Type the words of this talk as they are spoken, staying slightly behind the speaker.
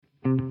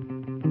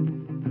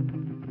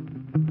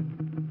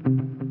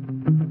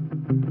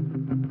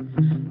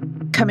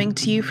Coming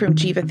to you from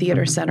Jiva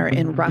Theater Center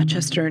in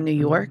Rochester, New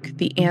York,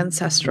 the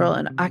ancestral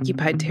and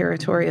occupied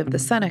territory of the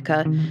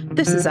Seneca,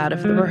 this is Out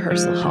of the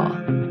Rehearsal Hall.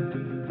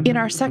 In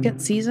our second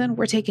season,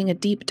 we're taking a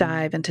deep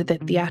dive into the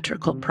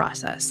theatrical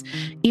process,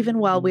 even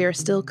while we are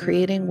still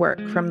creating work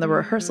from the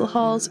rehearsal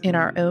halls in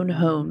our own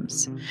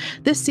homes.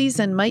 This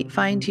season might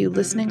find you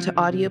listening to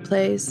audio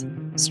plays,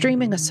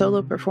 streaming a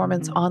solo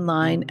performance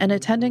online, and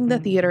attending the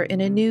theater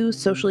in a new,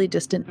 socially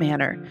distant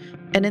manner.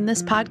 And in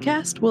this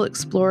podcast, we'll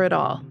explore it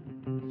all.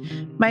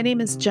 My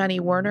name is Jenny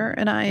Werner,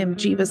 and I am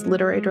Jiva's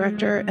literary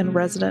director and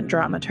resident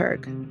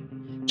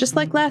dramaturg. Just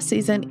like last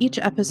season, each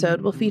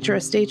episode will feature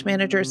a stage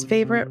manager's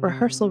favorite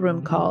rehearsal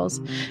room calls,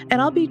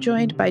 and I'll be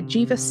joined by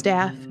Jiva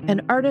staff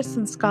and artists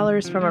and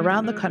scholars from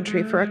around the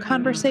country for a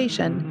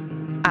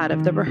conversation out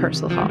of the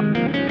rehearsal hall.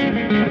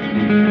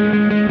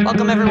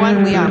 Welcome,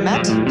 everyone. We are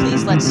Met.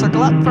 Please let's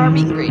circle up for our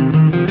meet and greet.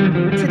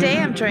 Today,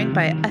 I'm joined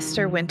by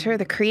Esther Winter,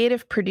 the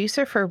creative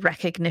producer for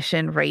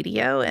Recognition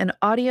Radio, an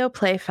audio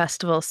play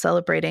festival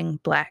celebrating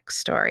Black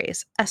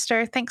stories.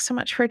 Esther, thanks so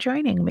much for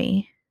joining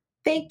me.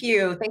 Thank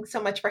you. Thanks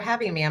so much for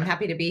having me. I'm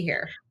happy to be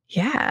here.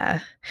 Yeah.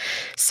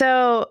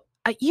 So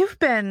you've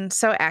been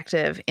so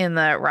active in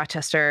the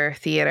Rochester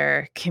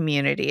theater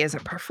community as a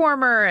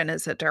performer and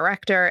as a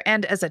director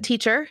and as a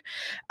teacher.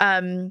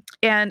 And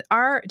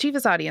our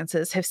Jiva's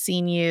audiences have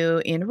seen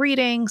you in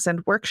readings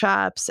and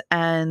workshops,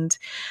 and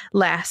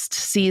last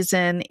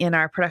season in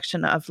our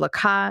production of La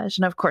Cage.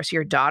 And of course,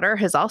 your daughter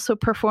has also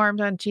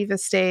performed on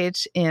Jiva's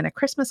stage in A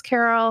Christmas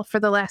Carol for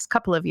the last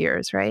couple of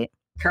years, right?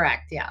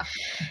 Correct. Yeah.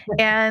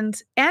 And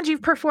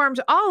you've performed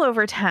all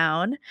over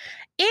town,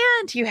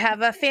 and you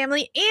have a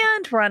family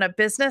and run a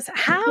business.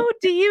 How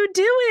do you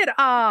do it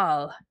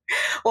all?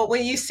 Well,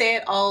 when you say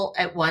it all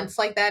at once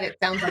like that, it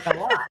sounds like a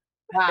lot.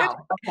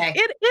 Wow. Okay.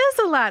 It is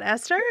a lot,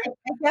 Esther.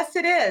 I guess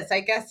it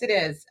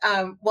is.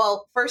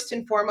 Well, first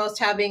and foremost,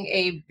 having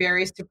a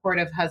very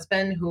supportive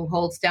husband who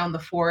holds down the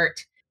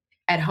fort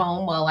at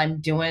home while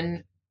I'm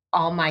doing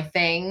all my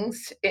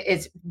things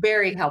is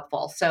very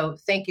helpful. So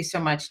thank you so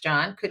much,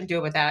 John. Couldn't do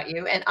it without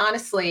you. And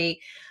honestly,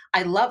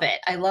 I love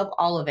it. I love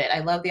all of it. I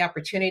love the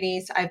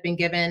opportunities I've been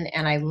given,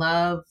 and I've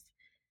loved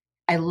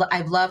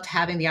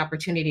having the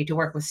opportunity to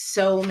work with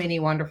so many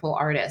wonderful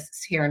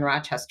artists here in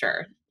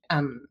Rochester.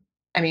 I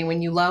mean,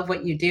 when you love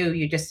what you do,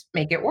 you just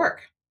make it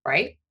work,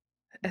 right?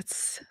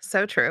 It's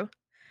so true.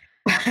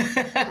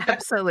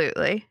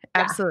 Absolutely.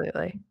 Yeah.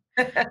 Absolutely.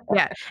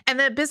 Yeah. And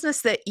the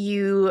business that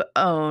you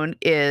own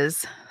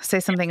say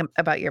something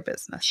about your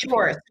business.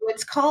 Sure. So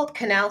it's called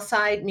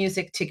Canalside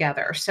Music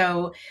Together.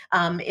 So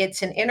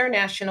it's an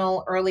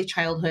international early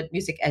childhood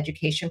music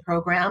education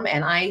program.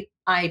 And I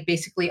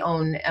basically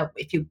own,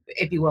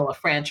 if you will, a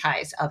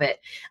franchise of it.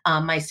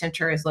 My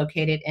center is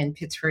located in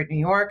Pittsford, New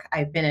York.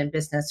 I've been in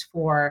business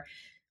for,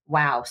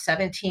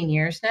 17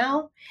 years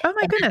now. Oh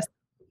my goodness.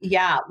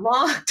 Yeah,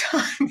 long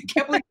time. I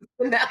can't believe it's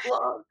been that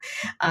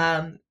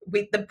long.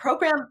 The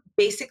program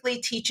basically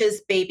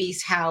teaches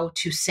babies how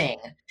to sing.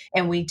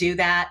 And we do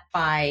that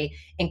by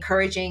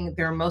encouraging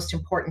their most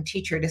important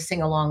teacher to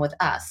sing along with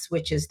us,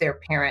 which is their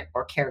parent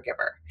or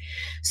caregiver.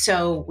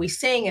 So we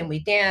sing and we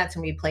dance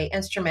and we play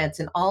instruments,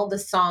 and all the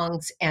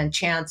songs and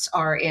chants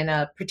are in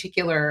a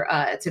particular,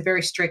 it's a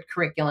very strict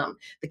curriculum.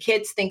 The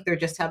kids think they're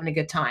just having a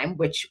good time,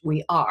 which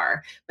we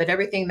are, but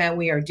everything that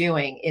we are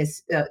doing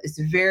is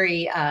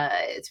very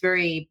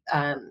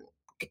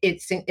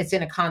it's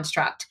in a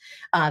construct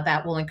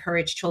that will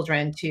encourage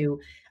children to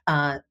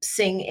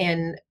sing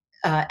in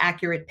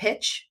accurate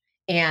pitch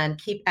and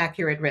keep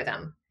accurate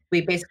rhythm. We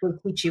basically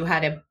teach you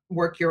how to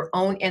work your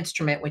own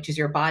instrument, which is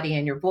your body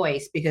and your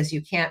voice, because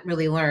you can't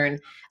really learn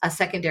a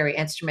secondary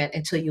instrument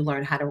until you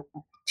learn how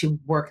to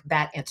work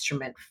that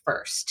instrument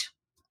first.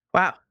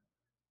 Wow.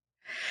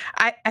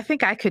 I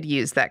think I could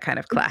use that kind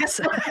of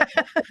class.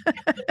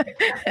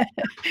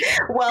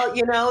 Well,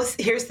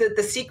 here's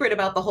the secret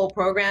about the whole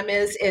program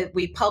is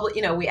we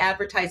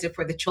advertise it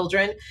for the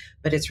children,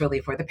 but it's really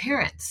for the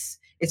parents.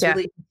 It's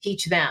really to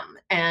teach them.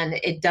 And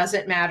it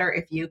doesn't matter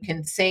if you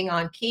can sing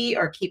on key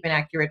or keep an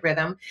accurate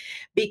rhythm,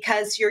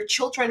 because your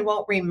children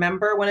won't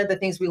remember. One of the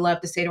things we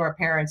love to say to our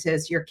parents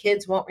is your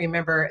kids won't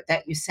remember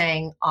that you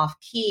sang off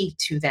key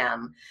to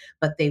them,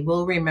 but they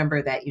will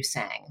remember that you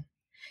sang.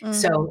 Mm-hmm.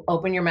 So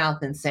open your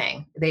mouth and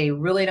sing. They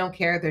really don't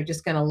care. They're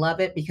just going to love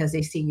it because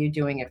they see you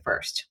doing it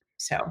first.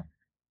 So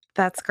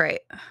that's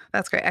great.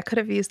 That's great. I could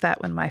have used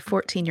that when my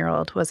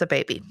 14-year-old was a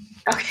baby.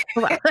 Okay.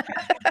 Well,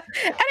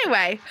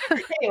 anyway,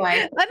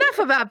 enough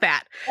about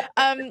that.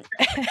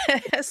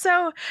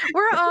 So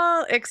we're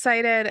all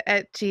excited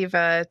at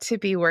Jiva to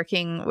be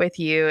working with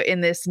you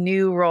in this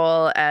new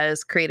role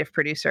as creative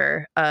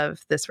producer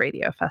of this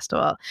radio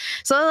festival.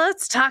 So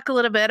let's talk a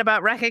little bit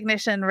about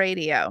Recognition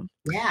Radio.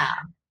 Yeah.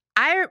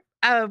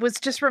 I was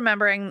just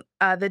remembering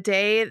the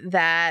day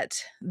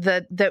that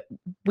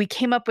we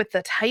came up with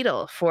the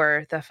title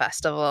for the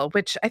festival,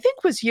 which I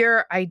think was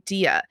your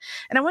idea.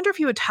 And I wonder if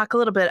you would talk a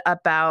little bit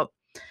about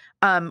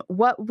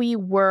what we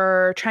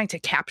were trying to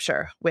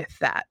capture with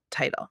that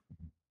title.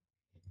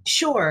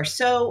 Sure.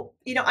 So,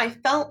 I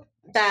felt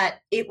that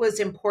it was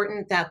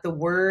important that the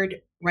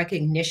word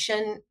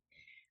recognition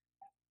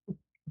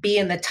be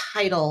in the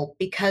title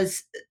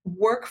because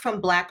work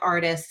from Black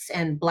artists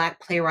and Black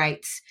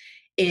playwrights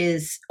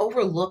is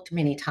overlooked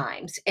many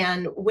times.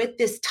 And with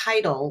this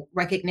title,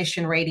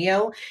 Recognition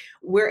Radio,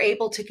 we're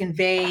able to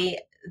convey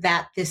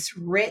that this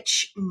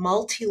rich,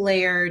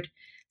 multi-layered,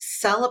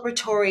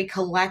 celebratory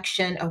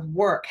collection of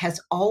work has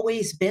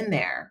always been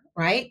there,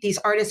 right? These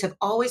artists have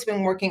always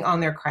been working on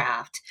their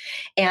craft.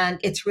 And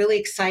it's really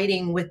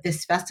exciting with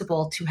this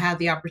festival to have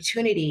the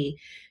opportunity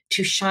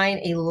to shine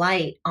a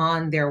light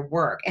on their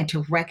work and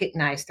to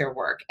recognize their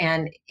work.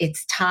 And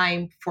it's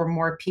time for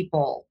more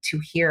people to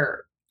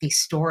hear these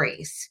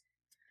stories.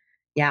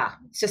 Yeah,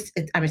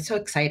 I'm so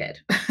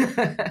excited.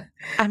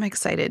 I'm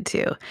excited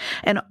too.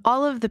 And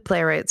all of the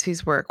playwrights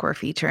whose work we're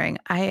featuring,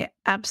 I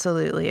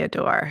absolutely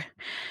adore.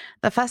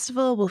 The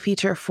festival will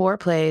feature 4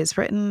 plays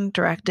written,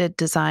 directed,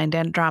 designed,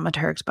 and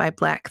dramaturged by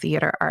Black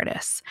theater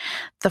artists.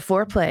 The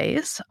 4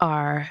 plays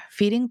are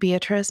Feeding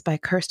Beatrice by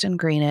Kirsten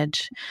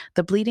Greenidge,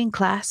 The Bleeding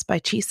Class by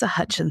Chisa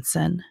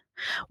Hutchinson,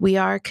 We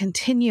Are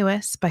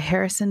Continuous by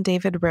Harrison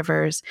David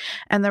Rivers,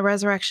 and The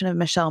Resurrection of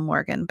Michelle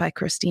Morgan by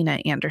Christina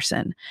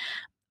Anderson.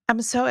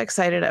 I'm so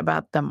excited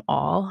about them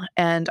all,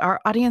 and our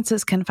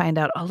audiences can find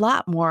out a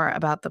lot more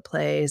about the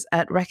plays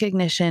at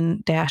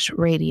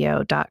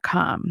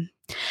recognition-radio.com.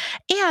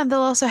 And they'll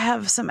also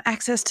have some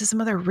access to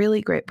some other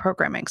really great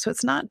programming, so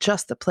it's not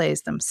just the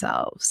plays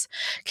themselves.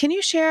 Can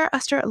you share,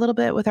 Esther, a little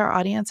bit with our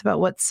audience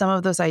about what some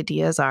of those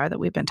ideas are that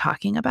we've been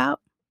talking about?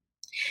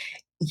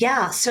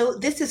 Yeah, so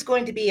this is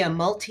going to be a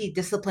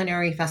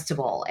multidisciplinary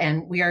festival,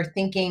 and we are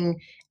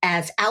thinking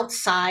as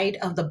outside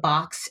of the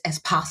box as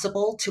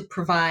possible to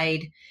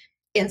provide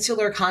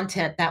insular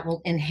content that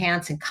will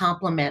enhance and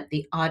complement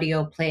the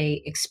audio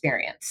play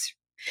experience.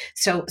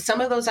 So some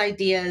of those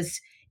ideas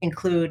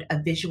include a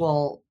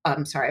virtual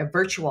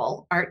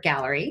art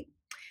gallery,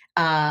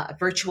 a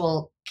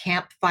virtual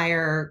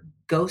campfire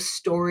ghost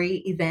story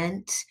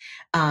event,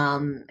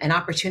 an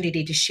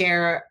opportunity to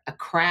share a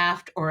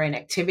craft or an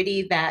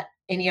activity that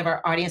any of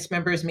our audience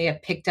members may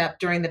have picked up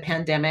during the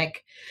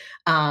pandemic,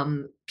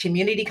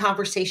 community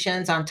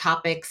conversations on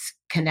topics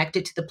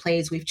connected to the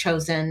plays we've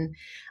chosen,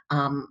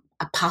 a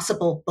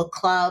possible book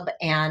club,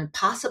 and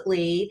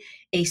possibly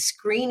a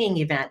screening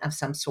event of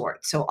some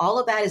sort. So all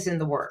of that is in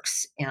the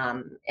works,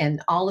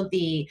 and all of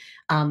the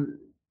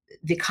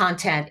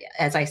content,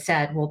 as I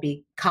said, will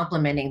be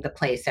complementing the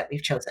plays that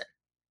we've chosen.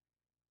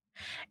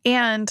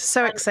 And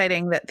so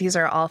exciting that these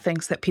are all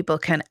things that people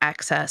can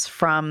access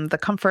from the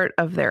comfort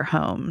of their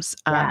homes,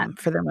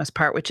 for the most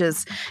part, which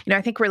is,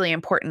 I think really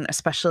important,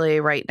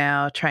 especially right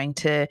now, trying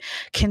to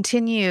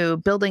continue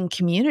building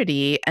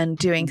community and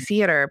doing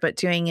theater, but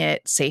doing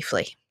it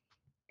safely.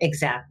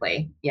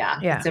 Exactly. Yeah.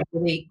 It's a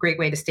really great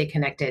way to stay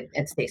connected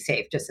and stay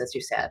safe, just as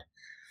you said.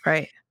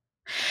 Right.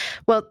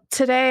 Well,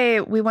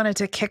 today we wanted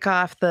to kick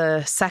off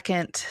the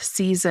second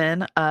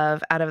season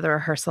of Out of the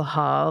Rehearsal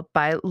Hall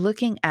by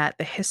looking at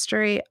the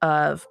history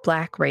of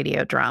Black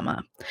radio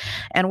drama.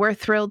 And we're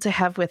thrilled to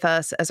have with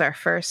us as our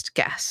first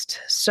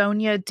guest,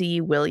 Sonia D.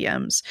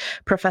 Williams,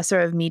 Professor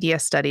of Media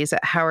Studies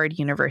at Howard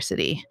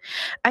University.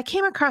 I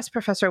came across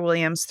Professor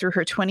Williams through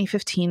her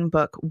 2015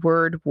 book,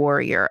 Word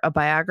Warrior, a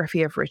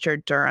biography of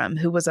Richard Durham,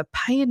 who was a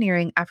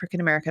pioneering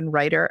African-American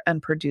writer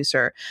and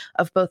producer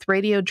of both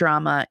radio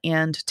drama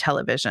and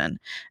television,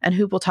 and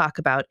who we'll talk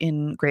about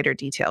in greater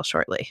detail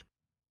shortly.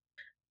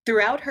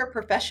 Throughout her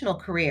professional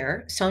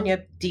career,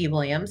 Sonia D.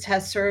 Williams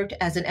has served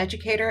as an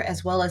educator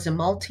as well as a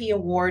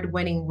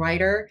multi-award-winning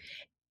writer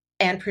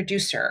and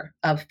producer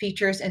of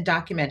features and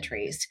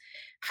documentaries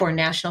for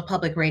National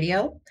Public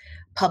Radio,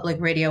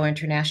 Public Radio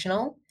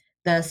International,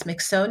 the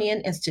Smithsonian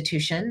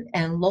Institution,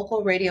 and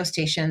local radio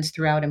stations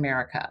throughout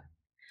America.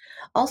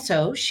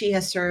 Also, she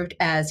has served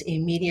as a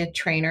media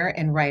trainer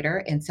and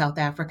writer in South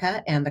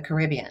Africa and the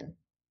Caribbean.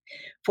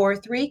 For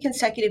 3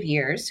 consecutive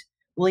years,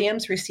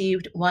 Williams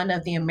received one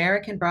of the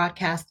American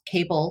broadcast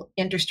cable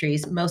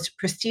industry's most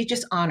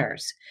prestigious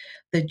honors,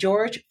 the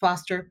George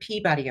Foster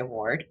Peabody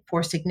Award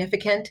for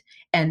Significant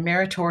and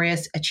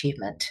Meritorious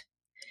Achievement.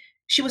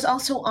 She was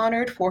also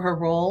honored for her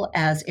role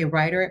as a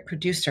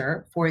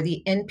writer-producer for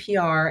the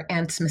NPR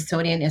and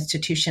Smithsonian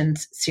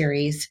Institution's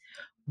series,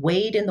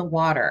 Wade in the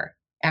Water,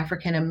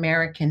 African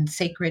American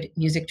Sacred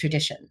Music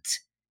Traditions,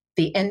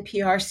 the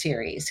NPR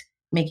series,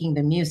 Making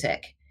the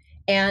Music,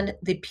 and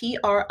the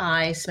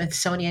PRI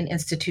Smithsonian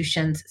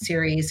Institution's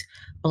series,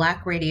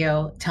 Black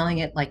Radio, Telling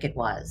It Like It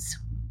Was.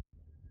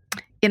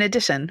 In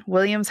addition,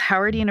 Williams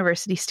Howard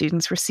University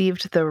students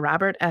received the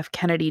Robert F.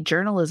 Kennedy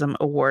Journalism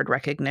Award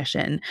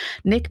recognition,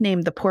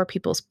 nicknamed the Poor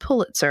People's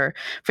Pulitzer,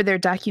 for their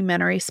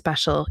documentary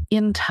special,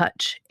 In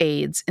Touch,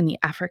 AIDS in the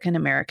African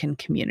American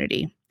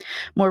Community.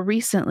 More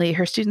recently,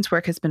 her students'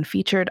 work has been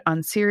featured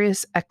on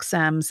Sirius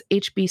XM's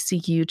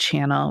HBCU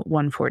channel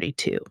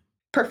 142.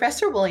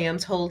 Professor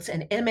Williams holds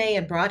an MA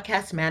in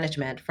Broadcast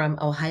Management from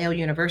Ohio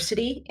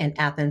University in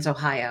Athens,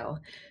 Ohio.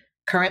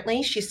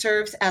 Currently, she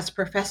serves as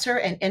professor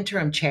and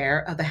interim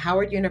chair of the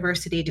Howard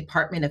University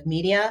Department of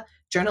Media,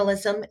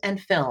 journalism,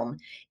 and film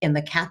in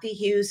the Cathy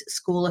Hughes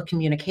School of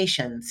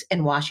Communications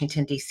in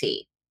Washington,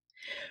 D.C.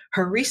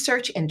 Her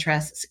research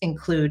interests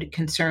include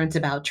concerns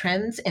about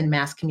trends in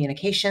mass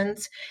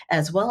communications,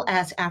 as well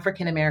as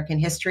African American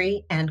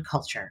history and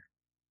culture.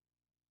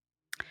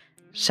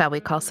 Shall we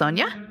call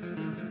Sonia?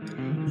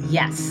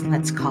 Yes,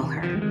 let's call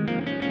her.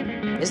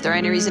 Is there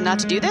any reason not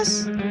to do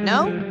this?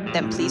 No?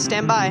 Then please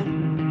stand by.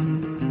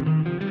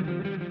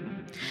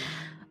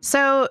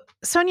 So,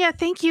 Sonia,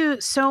 thank you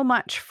so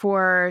much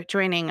for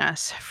joining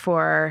us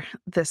for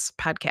this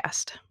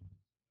podcast.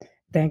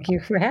 Thank you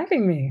for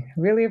having me.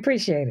 Really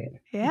appreciate it.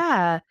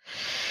 Yeah.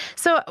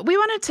 So I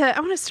want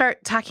to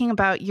start talking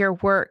about your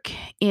work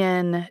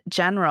in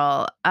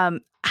general.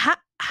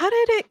 How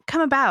did it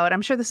come about?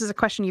 I'm sure this is a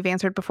question you've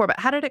answered before, but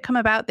how did it come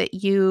about that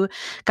you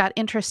got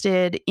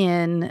interested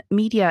in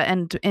media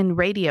and in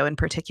radio in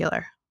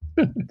particular?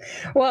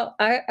 Well,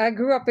 I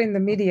grew up in the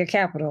media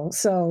capital,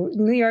 so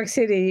New York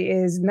City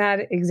is not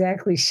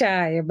exactly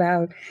shy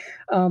about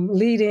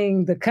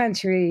leading the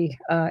country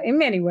in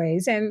many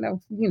ways, and of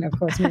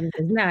course, many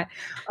ways not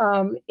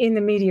in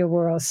the media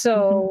world.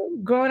 So,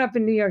 growing up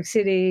in New York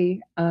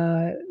City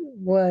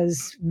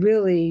was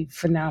really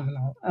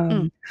phenomenal.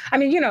 I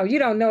mean, you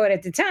don't know it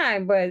at the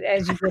time, but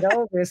as you get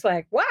older, it's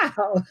like,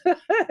 wow,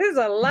 there's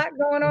a lot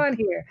going on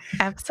here.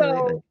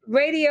 Absolutely. So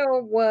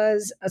radio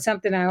was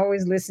something I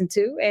always listened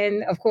to.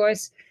 And of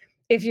course,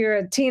 if you're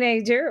a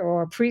teenager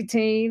or a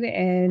preteen,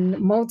 and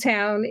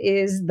Motown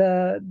is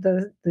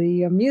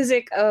the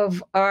music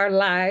of our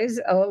lives,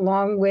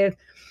 along with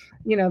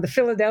the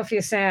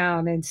Philadelphia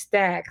sound and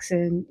Stax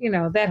and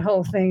that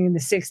whole thing in the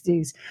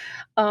 60s.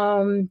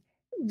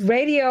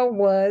 Radio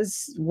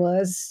was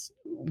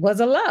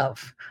a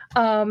love,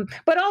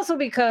 but also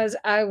because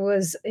I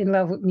was in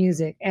love with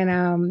music, and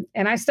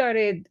I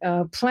started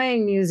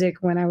playing music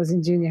when I was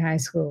in junior high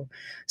school.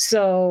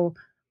 So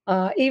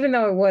even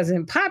though it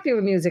wasn't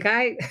popular music,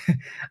 I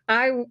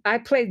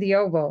played the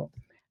oboe,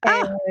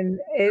 and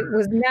it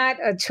was not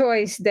a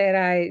choice that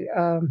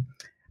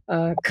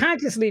I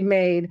consciously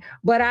made,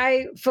 but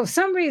for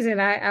some reason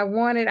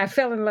I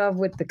fell in love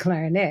with the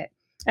clarinet.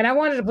 And I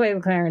wanted to play the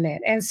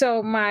clarinet. And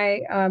so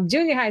my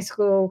junior high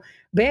school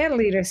band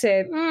leader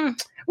said,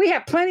 we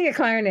have plenty of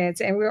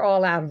clarinets and we're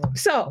all out of them.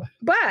 So,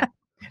 but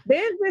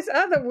there's this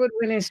other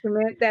woodwind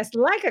instrument that's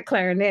like a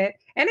clarinet,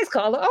 and it's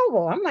called an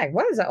oboe. I'm like,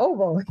 what is an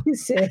oboe? He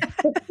said,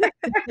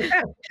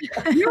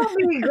 you'll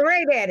be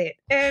great at it.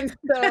 And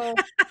so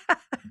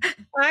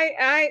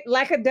I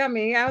like a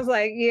dummy, I was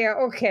like, yeah,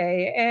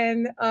 okay.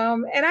 And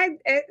I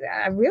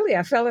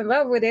fell in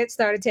love with it,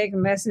 started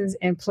taking lessons,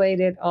 and played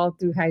it all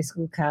through high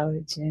school,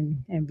 college,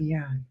 and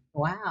beyond.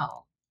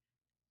 Wow.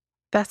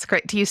 That's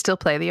great. Do you still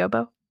play the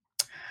oboe?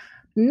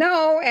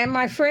 No, and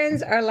my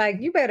friends are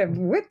like, you better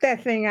whip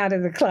that thing out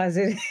of the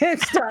closet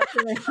and start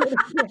playing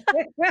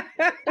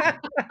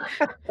it.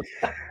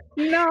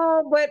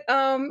 No, but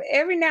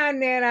every now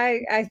and then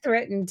I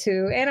threaten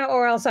to,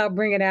 or else I'll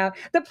bring it out.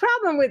 The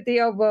problem with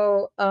the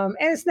oboe, and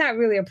it's not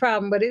really a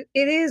problem, but it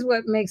is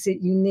what makes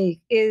it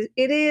unique. It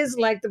is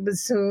like the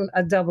bassoon,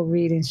 a double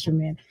reed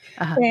instrument.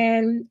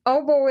 And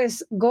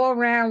oboists go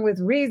around with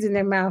reeds in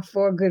their mouth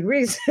for a good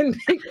reason,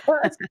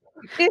 because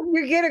if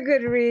you get a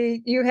good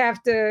reed, you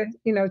have to,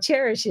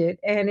 cherish it.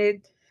 And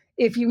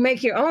if you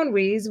make your own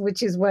reeds,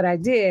 which is what I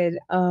did,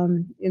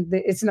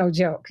 it's no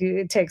joke.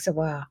 It takes a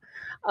while.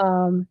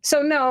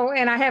 So no,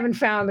 and I haven't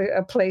found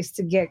a place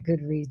to get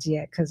good reeds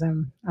yet, because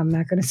I'm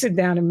not going to sit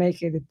down and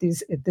make it at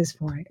this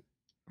point.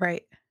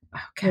 Right.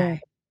 Okay.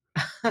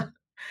 Yeah.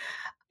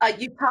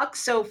 You talk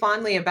so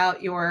fondly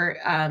about your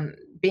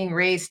being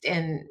raised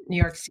in New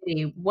York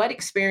City. What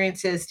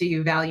experiences do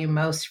you value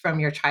most from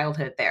your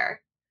childhood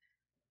there?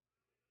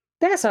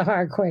 That's a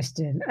hard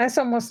question. That's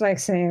almost like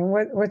saying,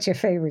 what's your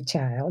favorite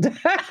child?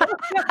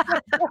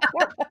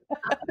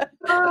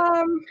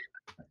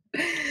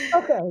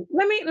 Okay,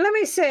 let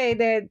me say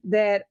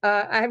that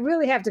I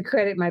really have to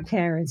credit my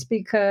parents,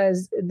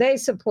 because they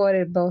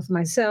supported both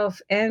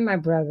myself and my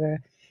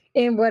brother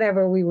in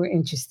whatever we were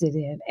interested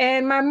in.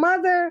 And my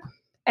mother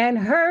and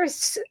her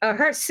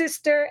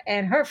sister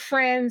and her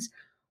friends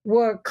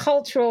were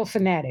cultural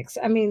fanatics.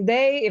 I mean,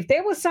 if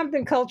there was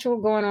something cultural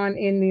going on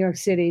in New York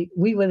City,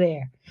 we were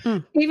there,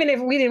 even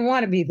if we didn't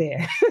want to be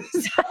there.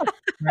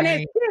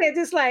 And it's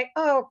just like,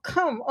 oh,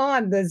 come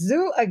on, the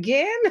zoo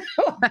again?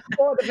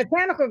 Or the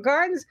botanical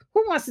gardens?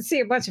 Who wants to see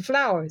a bunch of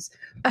flowers?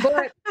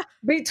 But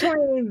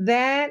between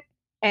that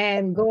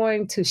and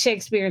going to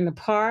Shakespeare in the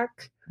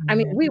Park, I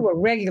mean, we were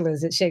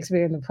regulars at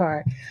Shakespeare in the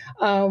Park.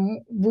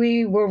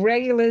 We were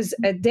regulars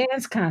at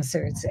dance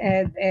concerts,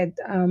 at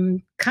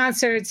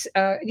concerts,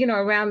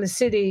 around the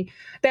city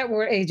that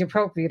were age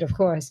appropriate, of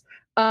course.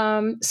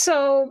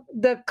 So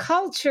the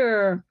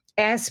culture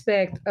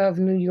aspect of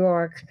New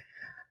York,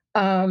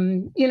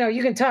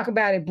 you can talk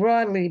about it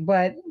broadly,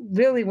 but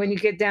really when you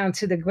get down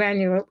to the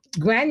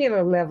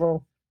granular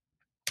level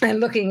and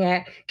looking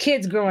at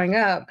kids growing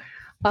up,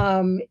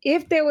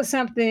 if there was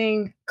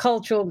something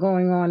cultural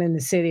going on in the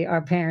city,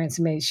 our parents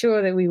made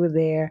sure that we were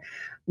there,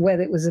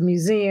 whether it was a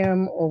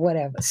museum or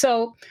whatever.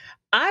 So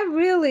I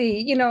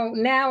really,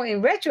 now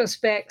in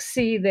retrospect,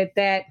 see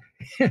that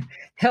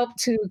helped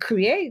to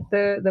create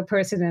the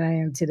person that I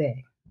am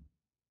today.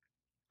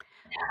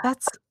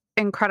 That's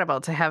incredible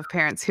to have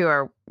parents who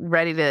are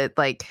ready to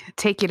like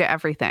take you to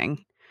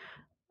everything.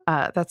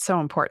 That's so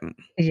important.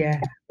 Yeah.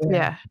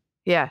 Yeah.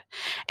 Yeah.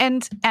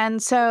 And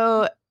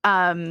so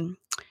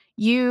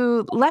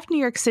you left New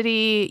York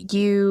City,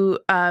 you're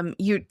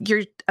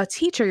a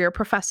teacher, you're a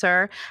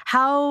professor.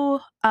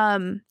 How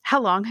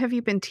long have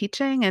you been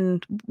teaching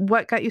and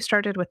what got you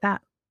started with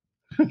that?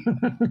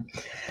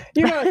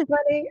 It's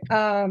funny.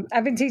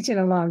 I've been teaching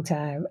a long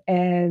time,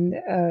 and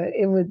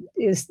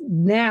it's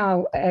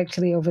now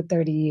actually over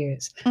 30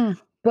 years. Mm.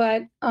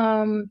 But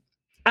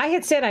I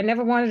had said I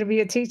never wanted to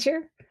be a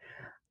teacher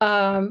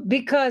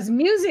because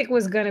music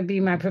was going to be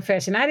my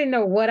profession. I didn't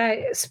know what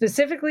I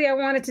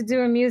wanted to do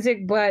in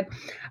music, but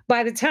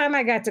by the time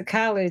I got to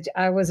college,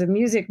 I was a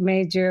music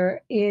major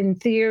in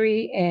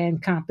theory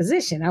and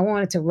composition. I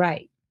wanted to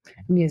write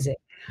music.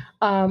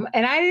 And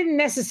I didn't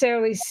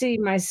necessarily see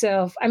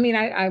myself. I mean,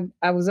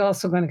 I was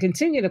also going to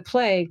continue to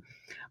play,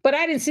 but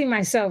I didn't see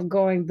myself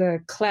going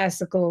the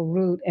classical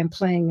route and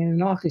playing in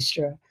an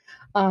orchestra.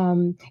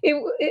 I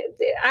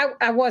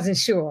wasn't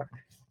sure.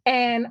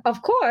 And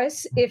of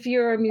course, if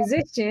you're a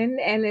musician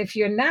and if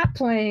you're not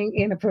playing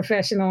in a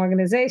professional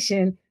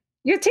organization,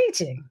 you're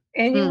teaching,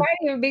 and you might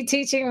even be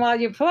teaching while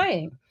you're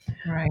playing.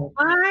 Right.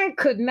 I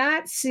could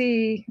not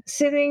see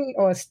sitting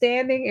or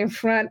standing in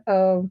front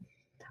of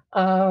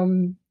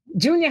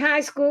junior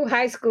high school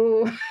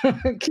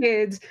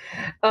kids,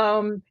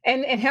 and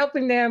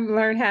helping them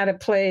learn how to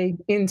play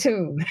in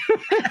tune.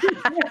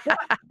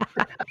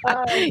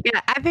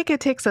 Yeah, I think it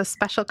takes a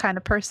special kind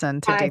of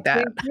person to do that.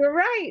 I think you're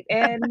right.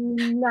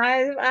 And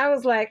I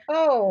was like,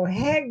 oh,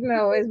 heck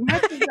no. As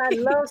much as I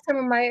love some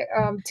of my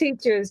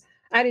teachers,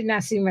 I did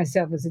not see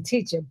myself as a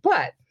teacher.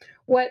 But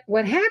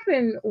what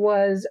happened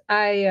was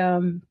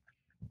when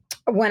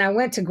I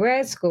went to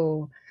grad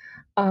school,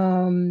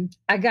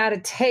 I got a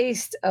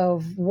taste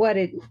of what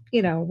it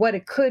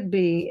could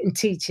be in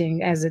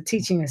teaching as a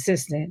teaching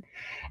assistant.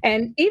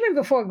 And even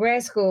before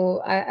grad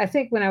school, I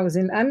think when I was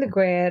in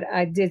undergrad,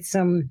 I did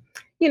some,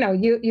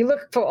 you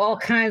look for all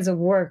kinds of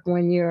work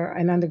when you're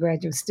an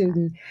undergraduate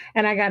student.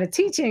 And I got a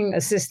teaching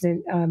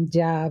assistant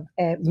job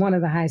at one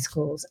of the high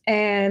schools.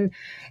 And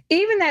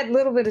even that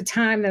little bit of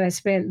time that I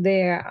spent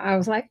there, I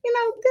was like,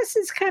 this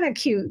is kind of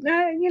cute.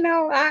 I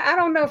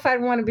don't know if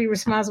I'd want to be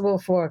responsible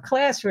for a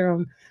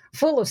classroom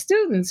full of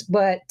students,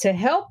 but to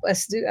help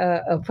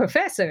a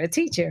professor, a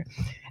teacher,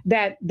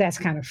 that's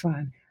kind of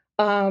fun.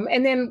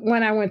 And then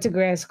when I went to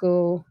grad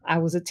school, I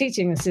was a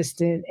teaching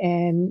assistant,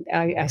 and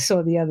I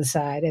saw the other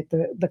side at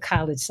the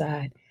college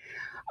side.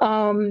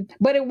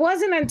 But it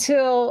wasn't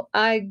until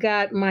I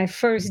got my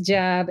first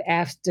job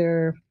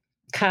after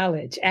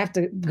college,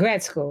 after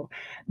grad school,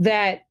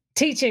 that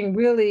teaching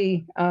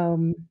really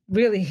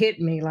hit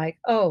me like,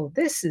 oh,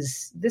 this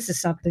is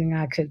something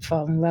I could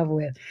fall in love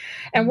with.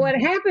 And what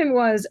happened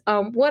was,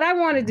 what I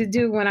wanted to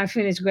do when I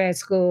finished grad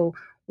school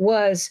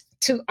was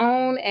to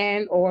own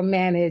and or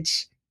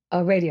manage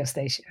a radio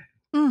station.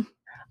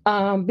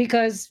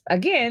 Because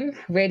again,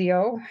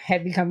 radio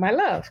had become my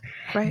love.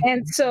 Right.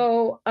 And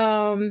so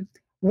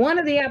one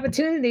of the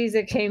opportunities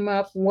that came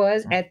up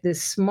was at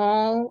this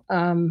small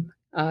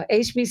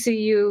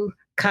HBCU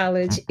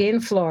college in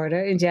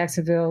Florida, in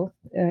Jacksonville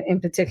in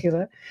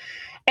particular.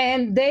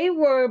 And they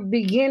were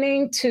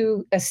beginning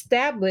to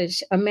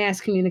establish a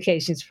mass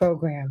communications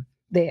program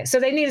there. So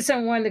they needed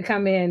someone to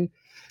come in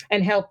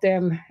and help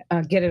them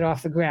get it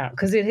off the ground,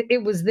 because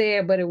it was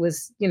there, but it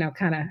was,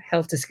 kind of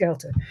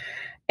helter-skelter.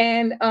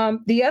 And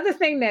the other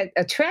thing that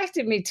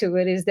attracted me to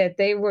it is that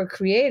they were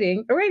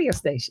creating a radio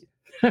station,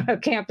 a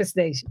campus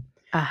station.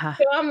 Uh-huh.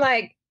 So I'm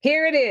like,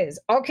 here it is.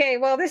 Okay,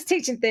 well, this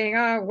teaching thing,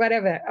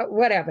 whatever,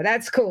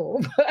 that's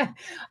cool.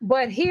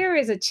 But here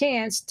is a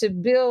chance to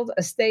build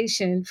a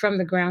station from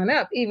the ground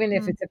up, even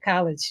if it's a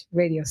college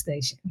radio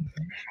station.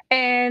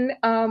 And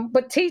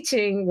but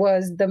teaching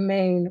was the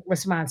main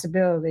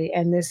responsibility,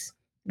 and this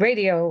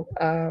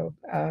radio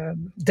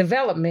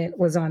development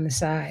was on the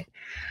side.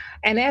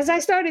 And as I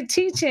started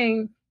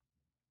teaching,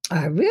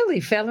 I really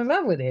fell in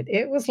love with it.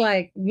 It was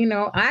like,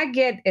 I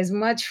get as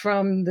much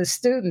from the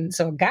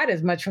students, or got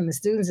as much from the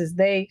students, as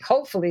they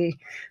hopefully,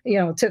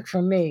 took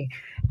from me.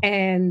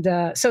 And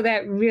so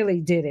that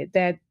really did it.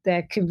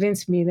 That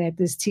convinced me that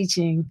this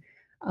teaching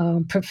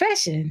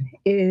profession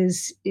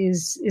is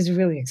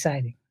really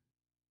exciting.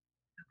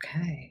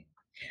 Okay.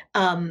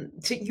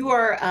 So you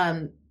are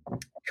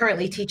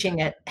currently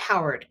teaching at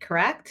Howard,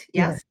 correct?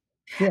 Yes.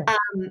 Yeah.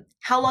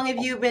 How long have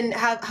you been?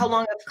 How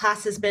long have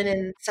classes been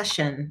in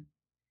session?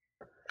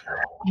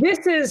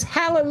 This is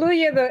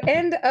hallelujah, the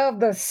end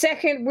of the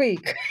second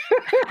week.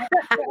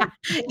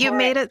 You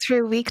made it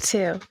through week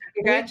 2.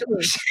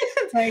 Congratulations.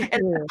 Thank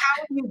you.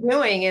 How are you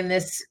doing in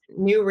this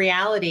new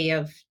reality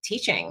of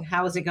teaching?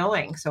 How is it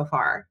going so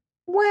far?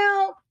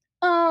 Well,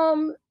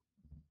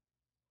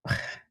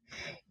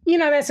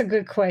 that's a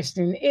good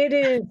question. It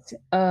is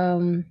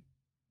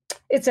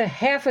it's a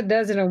half a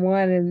dozen of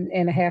one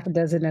and a half a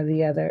dozen of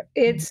the other.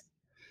 It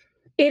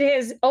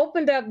has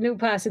opened up new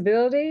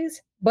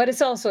possibilities, but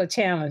it's also a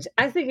challenge.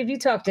 I think if you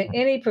talk to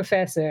any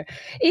professor,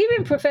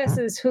 even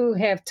professors who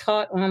have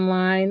taught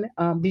online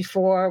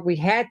before we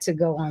had to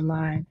go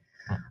online,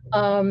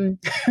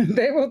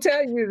 they will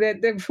tell you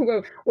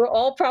that we're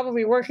all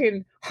probably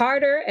working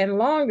harder and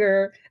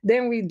longer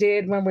than we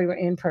did when we were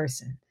in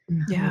person.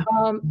 Yeah.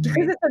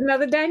 Because it's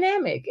another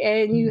dynamic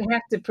and you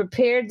have to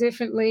prepare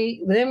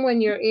differently. Then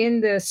when you're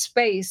in the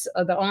space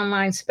of the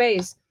online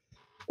space,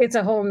 it's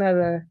a whole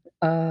nother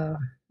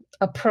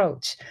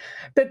approach.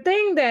 The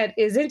thing that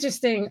is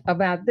interesting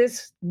about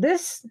this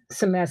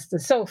semester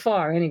so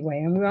far anyway,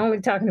 and we're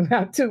only talking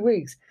about 2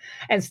 weeks,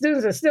 and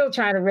students are still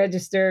trying to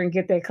register and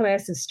get their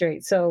classes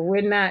straight. So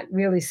we're not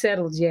really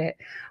settled yet.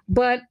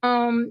 But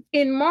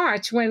in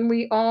March, when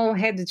we all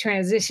had to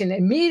transition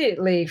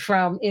immediately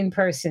from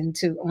in-person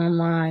to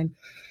online,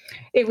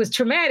 it was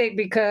traumatic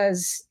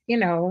because,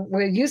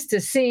 we're used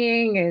to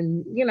seeing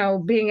and,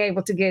 being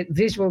able to get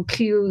visual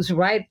cues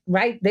right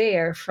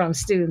there from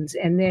students.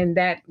 And then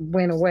that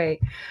went away.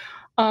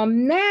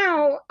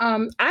 Now,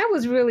 I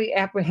was really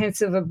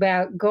apprehensive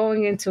about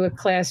going into a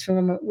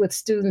classroom with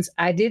students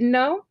I didn't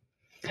know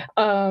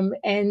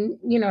and,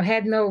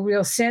 had no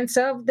real sense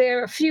of.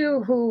 There are a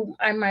few who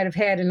I might have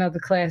had in other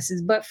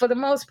classes, but for the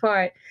most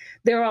part,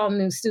 they're all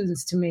new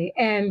students to me.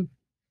 And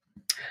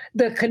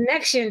the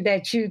connection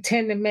that you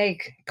tend to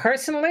make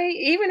personally,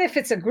 even if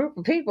it's a group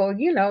of people,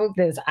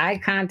 there's eye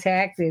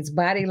contact, there's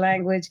body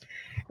language,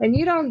 and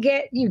you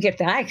get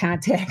the eye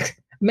contact,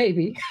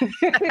 maybe,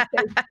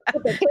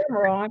 put the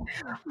camera on.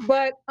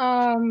 But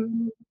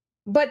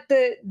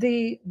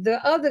the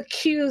other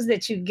cues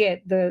that you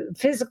get, the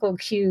physical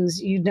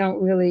cues, you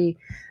don't really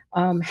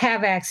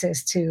have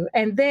access to.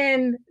 And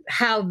then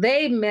how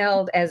they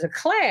meld as a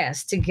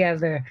class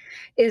together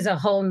is a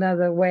whole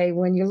nother way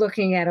when you're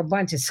looking at a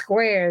bunch of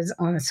squares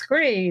on a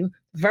screen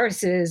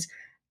versus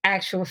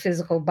actual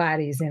physical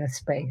bodies in a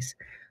space.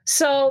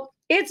 So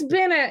it's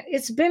been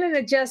an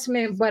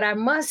adjustment, but I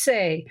must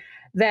say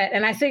that,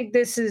 and I think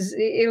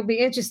it'll be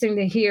interesting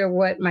to hear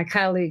what my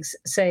colleagues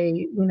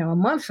say, a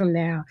month from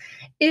now,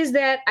 is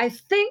that I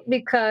think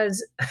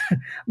because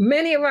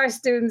many of our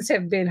students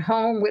have been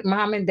home with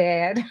mom and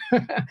dad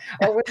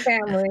or with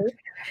family,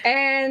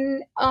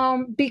 and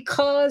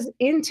because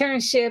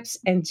internships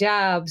and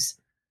jobs,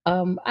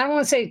 I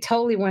won't say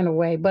totally went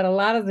away, but a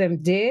lot of them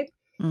did.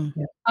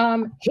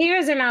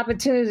 Here's an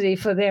opportunity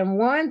for them,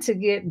 one, to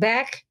get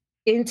back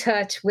in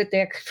touch with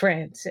their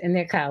friends and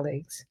their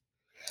colleagues.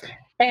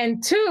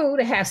 And two,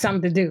 to have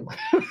something to do.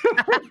 Even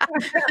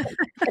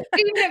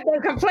if they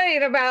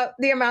complain about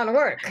the amount of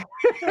work.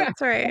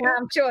 That's right.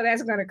 I'm sure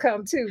that's going to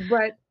come too.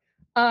 But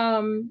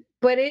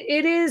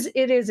it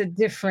is a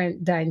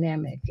different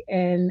dynamic.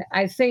 And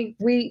I think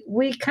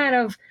we kind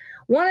of,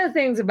 one of the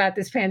things about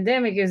this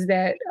pandemic is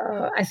that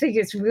I think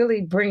it's really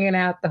bringing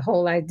out the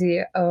whole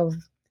idea of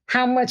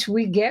how much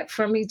we get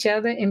from each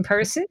other in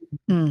person.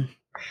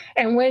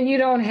 And when you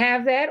don't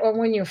have that, or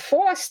when you're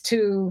forced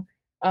to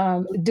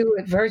do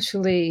it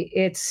virtually,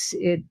 it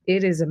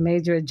is a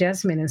major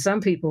adjustment, and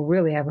some people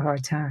really have a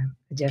hard time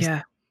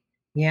adjusting.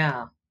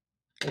 Yeah.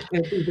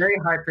 It'd be very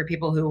hard for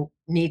people who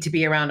need to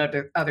be around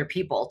other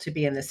people to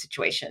be in this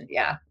situation.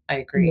 Yeah, I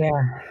agree.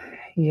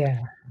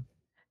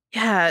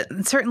 Yeah,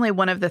 certainly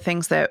one of the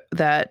things that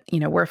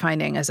we're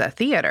finding as a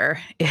theater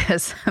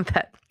is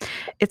that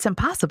it's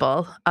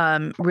impossible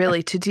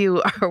really to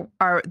do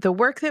the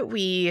work that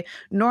we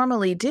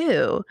normally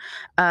do,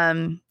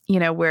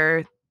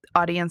 where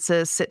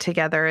audiences sit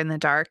together in the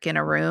dark in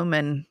a room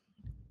and,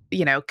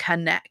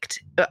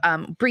 connect,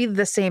 breathe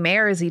the same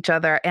air as each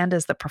other and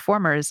as the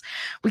performers.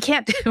 We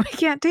can't do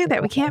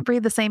that. We can't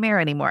breathe the same air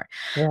anymore.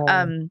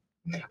 Yeah.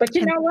 But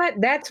you know what?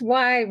 That's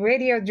why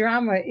radio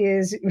drama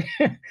is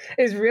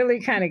really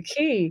kind of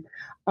key.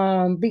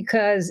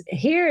 Because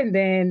here and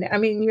then, I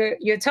mean,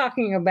 you're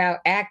talking about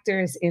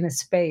actors in a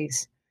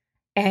space.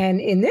 And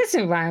in this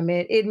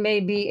environment, it may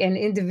be an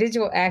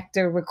individual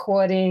actor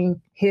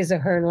recording his or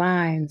her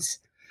lines.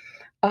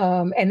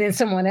 And then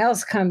someone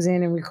else comes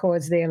in and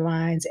records their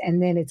lines,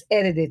 and then it's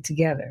edited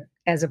together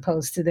as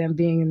opposed to them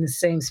being in the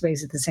same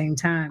space at the same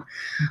time.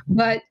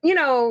 But,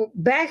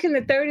 back in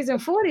the 30s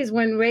and 40s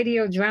when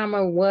radio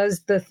drama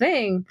was the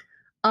thing,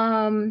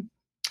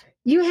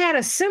 you had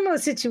a similar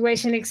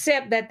situation,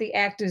 except that the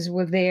actors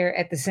were there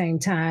at the same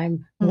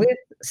time with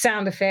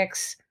sound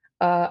effects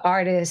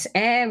artists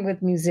and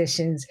with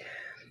musicians.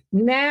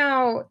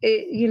 Now,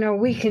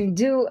 we can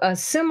do a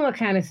similar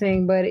kind of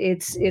thing, but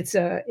it's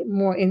a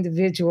more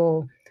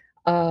individual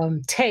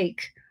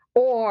take,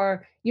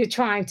 or you're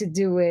trying to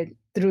do it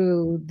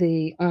through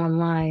the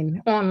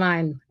online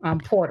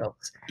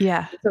portals.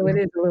 Yeah. So it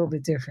is a little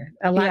bit different.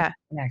 A lot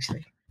different,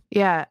 actually.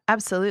 Yeah,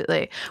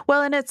 absolutely.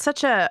 Well, and it's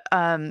such a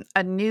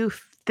new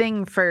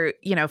thing for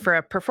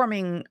a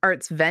performing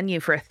arts venue,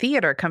 for a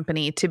theater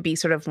company to be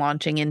sort of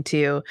launching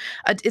into.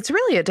 It's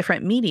really a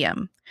different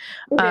medium.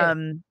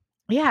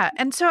 Yeah.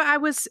 And so I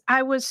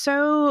was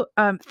so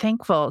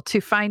thankful to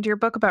find your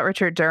book about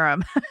Richard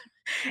Durham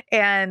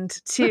and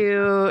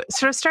to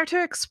sort of start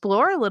to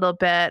explore a little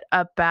bit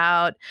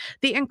about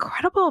the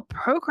incredible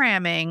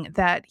programming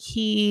that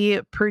he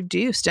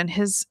produced and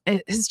his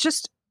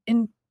just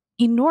an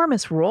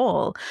enormous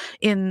role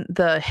in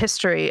the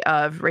history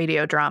of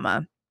radio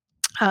drama.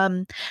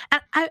 And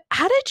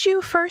how did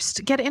you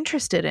first get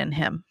interested in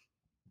him?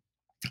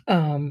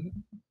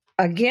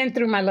 Again,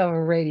 through my love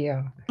of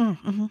radio.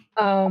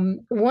 Mm-hmm.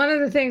 One of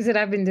the things that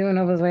I've been doing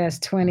over the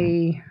last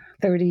 20,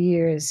 30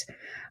 years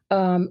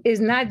is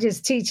not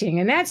just teaching.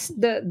 And that's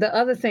the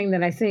other thing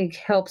that I think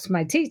helps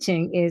my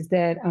teaching is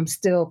that I'm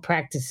still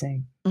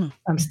practicing. Mm-hmm.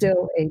 I'm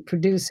still a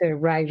producer,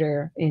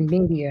 writer in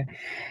media.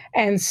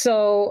 And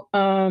so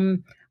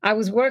I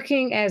was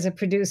working as a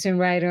producer and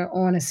writer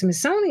on a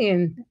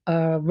Smithsonian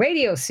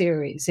radio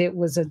series. It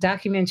was a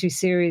documentary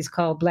series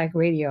called Black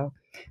Radio,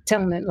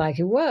 telling it like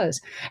it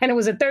was. And it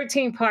was a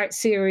 13-part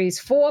series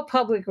for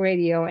public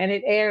radio, and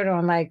it aired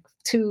on like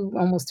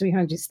almost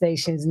 300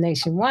 stations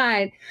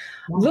nationwide,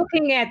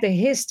 looking at the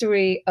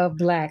history of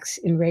Blacks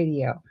in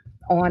radio,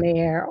 on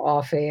air,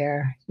 off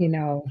air,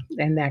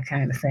 and that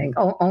kind of thing,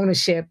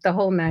 ownership, the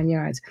whole 9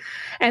 yards.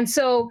 And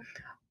so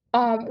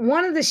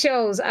one of the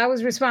shows, I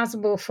was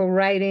responsible for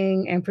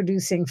writing and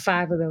producing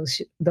 5 of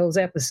those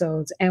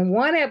episodes. And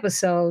one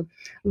episode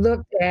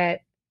looked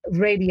at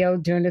radio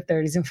during the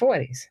 30s and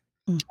 40s.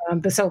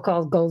 The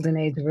so-called golden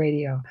age of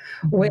radio,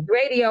 when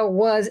radio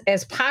was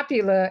as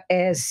popular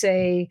as,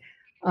 say,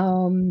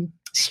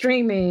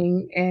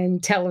 streaming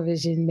and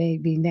television may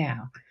be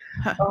now.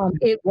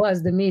 It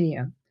was the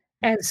medium.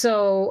 And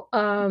so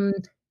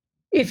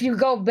if you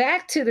go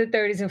back to the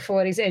 30s and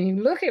 40s and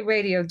you look at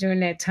radio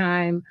during that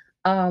time,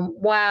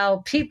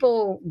 while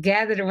people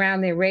gathered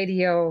around their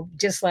radio,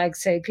 just like,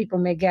 say, people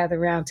may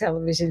gather around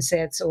television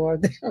sets or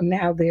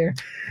now their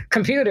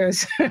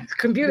computers,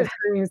 computer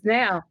screens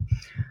now,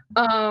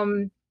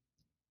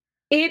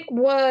 it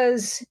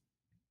was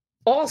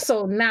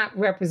also not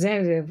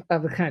representative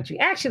of the country.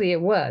 Actually,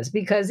 it was,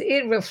 because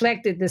it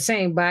reflected the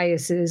same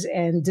biases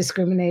and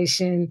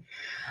discrimination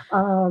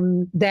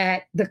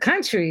that the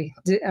country,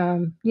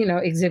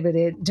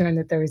 exhibited during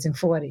the 30s and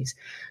 40s.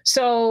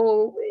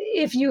 So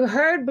if you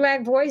heard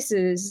Black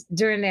voices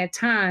during that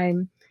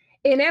time,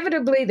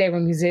 inevitably they were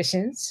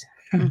musicians,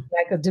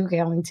 like a Duke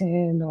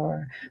Ellington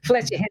or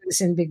Fletcher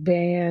Henderson Big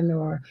Band,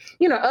 or,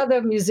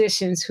 other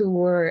musicians who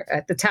were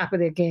at the top of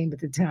their game at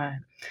the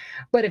time.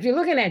 But if you're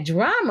looking at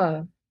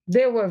drama,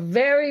 there were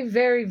very,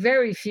 very,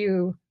 very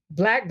few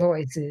Black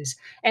voices.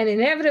 And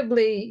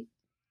inevitably,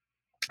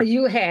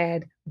 you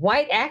had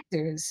white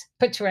actors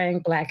portraying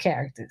Black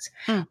characters,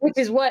 which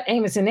is what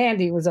Amos and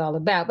Andy was all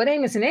about. But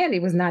Amos and Andy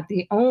was not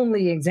the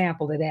only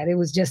example of that. It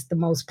was just the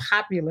most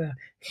popular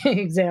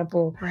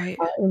example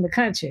in the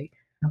country.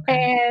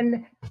 Okay.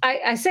 And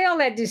I say all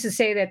that just to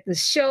say that the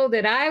show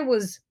that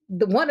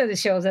one of the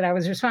shows that I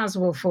was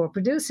responsible for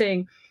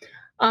producing,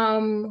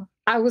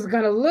 I was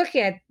going to look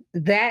at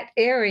that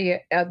era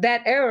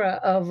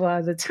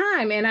of the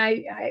time. And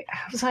I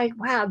was like,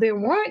 wow, there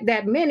weren't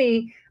that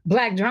many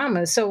Black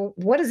dramas. So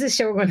what is this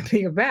show going to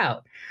be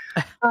about?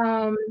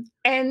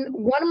 And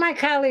one of my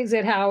colleagues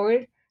at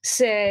Howard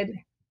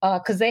said,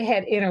 because they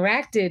had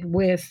interacted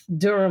with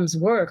Durham's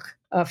work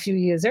a few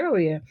years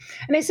earlier.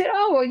 And they said,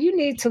 oh, well, you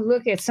need to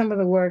look at some of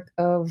the work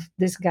of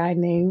this guy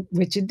named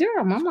Richard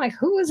Durham. I'm like,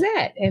 who is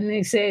that? And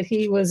they said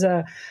he was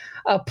a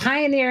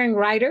pioneering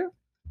writer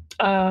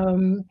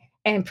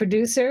and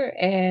producer,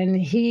 and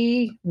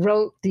he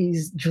wrote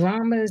these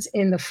dramas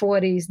in the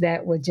 40s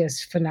that were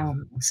just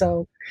phenomenal.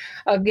 So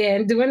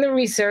again, doing the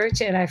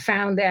research, and I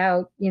found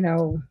out,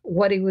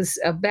 what he was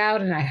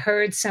about, and I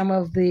heard some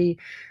of the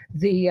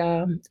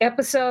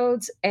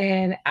episodes,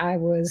 and I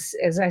was,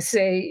 as I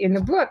say in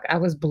the book, I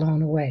was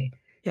blown away.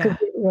 Yeah.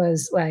 It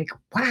was like,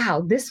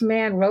 wow, this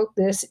man wrote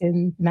this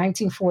in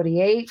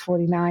 1948,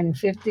 49, and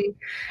 50.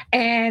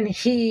 And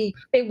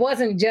it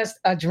wasn't just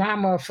a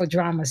drama for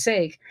drama's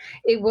sake.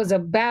 It was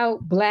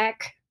about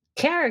Black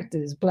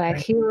characters, Black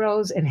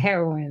heroes and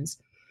heroines,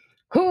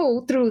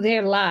 who, through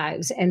their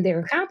lives and their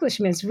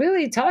accomplishments,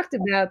 really talked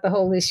about the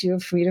whole issue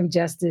of freedom,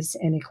 justice,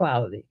 and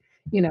equality.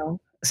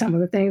 Some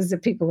of the things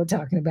that people are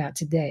talking about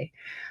today.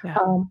 Yeah.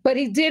 But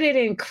he did it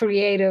in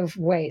creative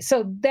ways.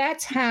 So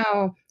that's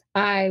how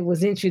I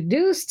was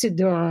introduced to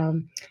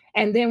Durham.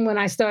 And then when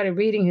I started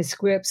reading his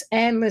scripts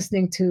and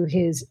listening to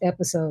his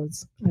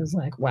episodes, I was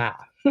like, wow,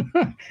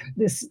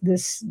 this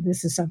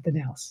is something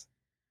else.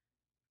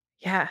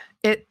 Yeah,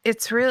 the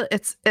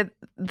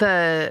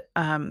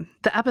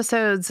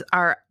episodes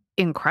are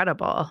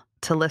incredible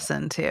to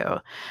listen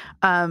to.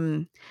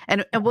 And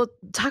we'll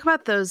talk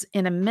about those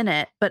in a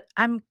minute, but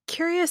I'm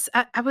curious,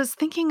 I was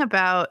thinking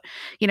about,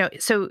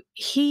 so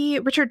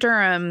Richard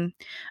Durham,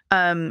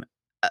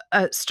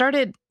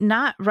 started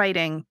not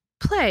writing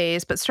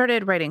plays, but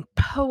started writing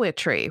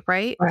poetry,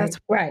 right? That's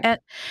right.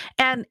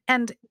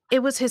 And it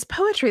was his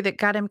poetry that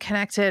got him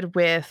connected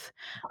with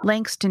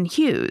Langston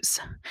Hughes.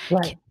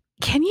 Right.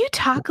 Can you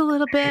talk a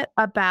little bit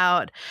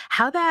about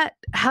how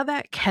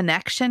that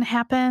connection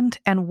happened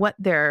and what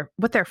their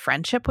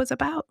friendship was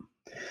about?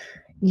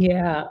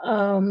 Yeah,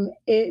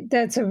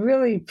 that's a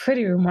really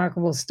pretty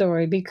remarkable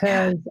story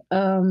because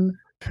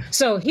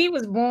so he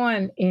was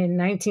born in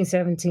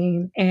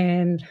 1917,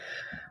 and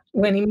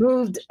when he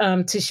moved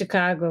to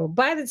Chicago,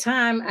 by the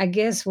time I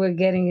guess we're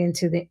getting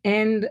into the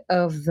end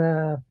of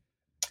the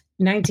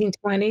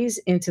 1920s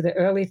into the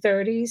early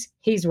 30s,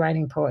 he's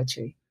writing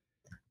poetry.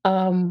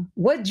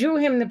 What drew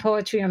him to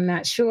poetry, I'm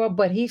not sure,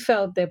 but he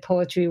felt that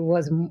poetry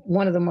was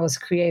one of the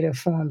most creative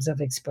forms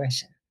of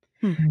expression.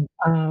 Hmm.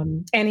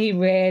 And he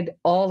read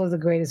all of the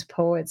greatest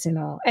poets and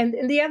all.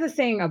 And the other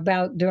thing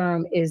about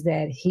Durham is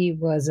that he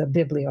was a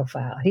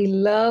bibliophile. He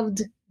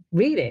loved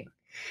reading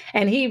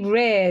and he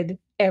read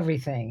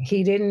everything.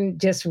 He didn't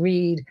just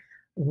read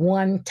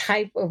one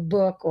type of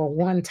book or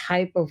one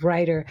type of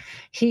writer.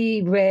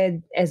 He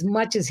read as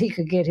much as he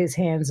could get his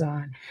hands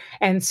on.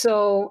 And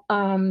so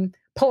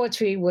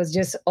poetry was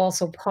just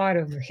also part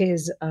of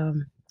his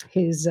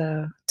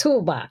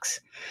toolbox.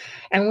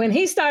 And when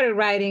he started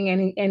writing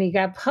and he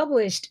got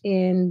published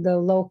in the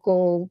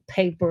local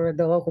paper,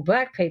 the local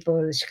Black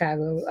paper, the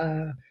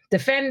Chicago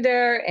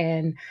Defender,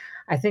 and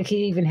I think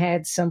he even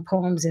had some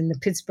poems in the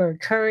Pittsburgh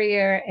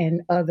Courier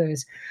and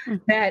others,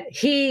 that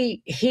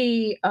he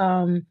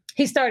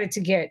started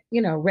to get,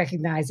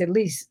 recognized, at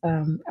least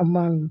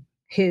among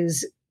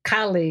his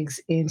colleagues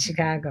in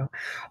Chicago.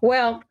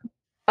 Well,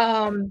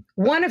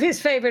 one of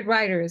his favorite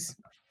writers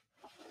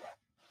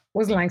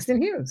was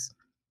Langston Hughes.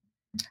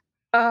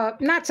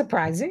 Not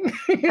surprising,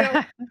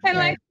 and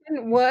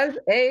Langston was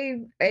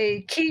a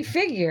key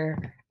figure,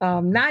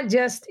 not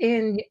just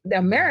in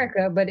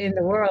America but in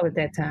the world at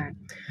that time.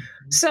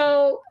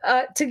 So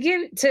to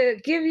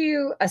give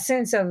you a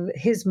sense of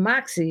his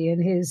moxie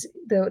and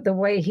the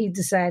way he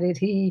decided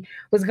he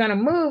was going to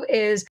move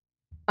is,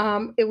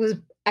 it was,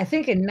 I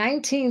think, in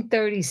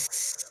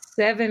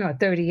 1937 or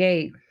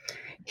 38.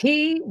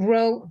 He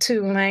wrote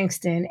to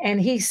Langston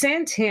and he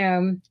sent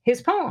him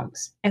his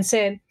poems and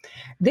said,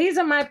 these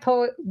are my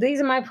poems.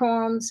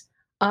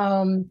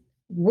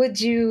 Would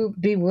you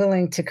be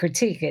willing to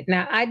critique it?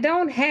 Now, I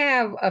don't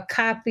have a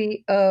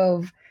copy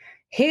of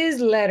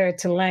his letter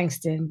to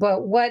Langston,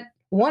 but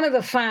one of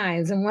the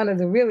finds, and one of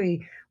the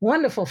really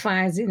wonderful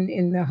finds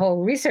in the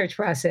whole research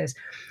process,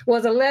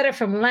 was a letter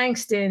from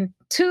Langston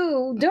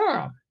to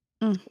Durham.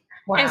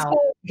 Wow. And so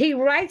he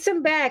writes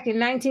him back in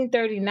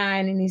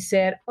 1939 and he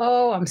said,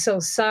 "Oh, I'm so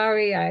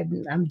sorry.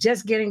 I'm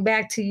just getting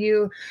back to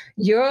you.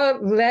 Your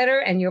letter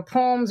and your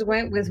poems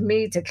went with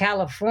me to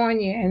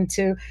California and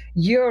to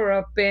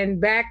Europe and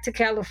back to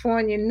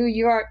California, New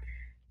York.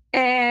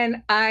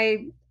 And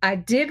I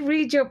did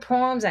read your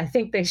poems. I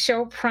think they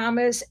show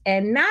promise.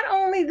 And not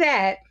only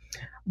that,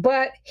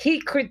 but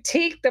he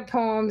critiqued the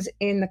poems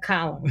in the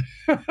column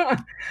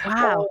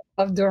Wow.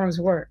 of Durham's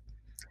work.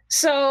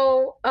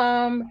 So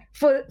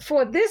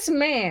for this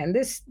man,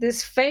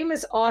 this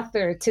famous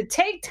author, to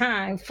take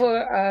time for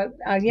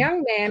a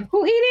young man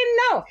who he didn't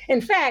know.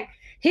 In fact,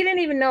 he didn't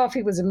even know if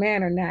he was a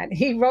man or not.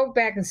 He wrote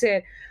back and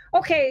said,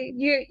 "Okay,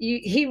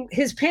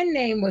 his pen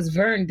name was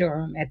Vern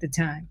Durham at the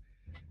time."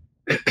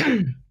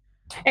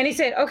 And he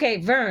said,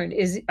 "Okay, Vern,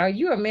 are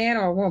you a man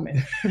or a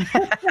woman?"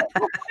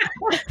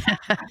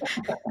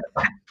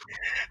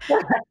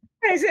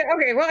 I said,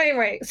 "Okay, well,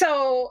 anyway."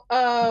 So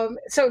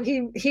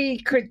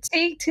he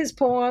critiqued his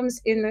poems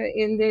in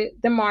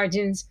the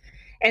margins,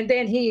 and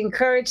then he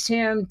encouraged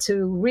him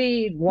to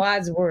read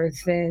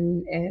Wordsworth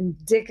and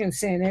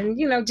Dickinson,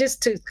 and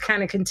just to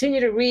kind of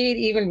continue to read,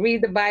 even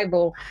read the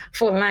Bible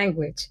for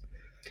language.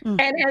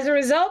 And as a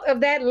result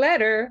of that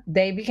letter,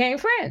 they became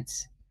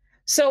friends.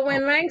 So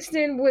when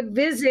Langston would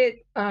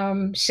visit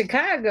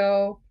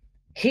Chicago,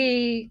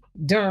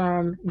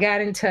 Durham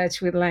got in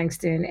touch with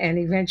Langston, and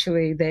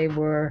eventually they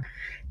were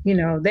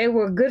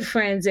good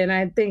friends. And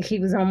I think he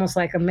was almost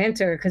like a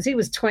mentor because he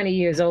was 20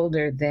 years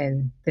older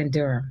than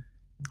Durham.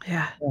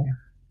 Yeah.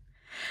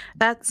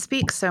 That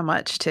speaks so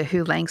much to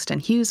who Langston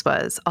Hughes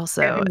was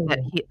also. That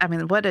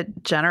what a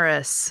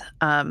generous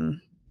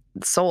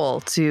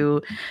soul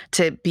to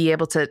be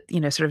able to,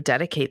 sort of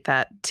dedicate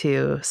that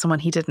to someone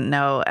he didn't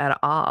know at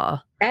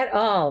all. At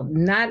all.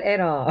 Not at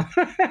all.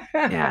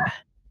 Yeah.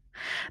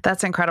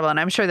 That's incredible. And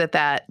I'm sure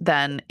that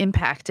then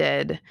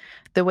impacted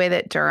the way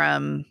that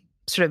Durham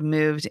sort of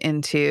moved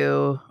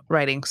into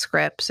writing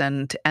scripts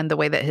and the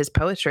way that his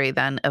poetry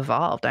then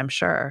evolved, I'm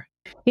sure.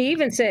 He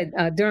even said,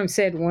 Durham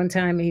said one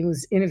time, he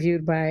was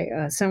interviewed by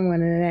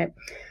someone, and that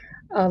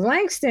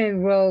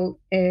Langston wrote,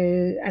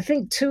 I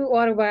think, 2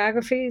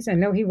 autobiographies. I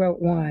know he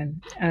wrote one.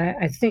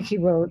 I think he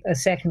wrote a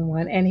second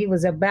one, and he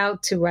was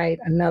about to write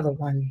another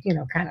one,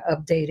 kind of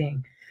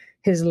updating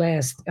his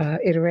last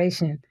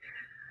iteration.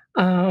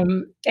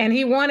 And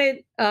he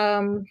wanted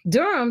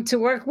Durham to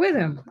work with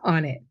him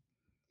on it.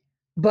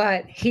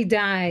 But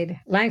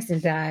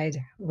Langston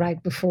died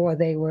right before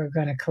they were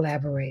going to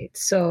collaborate.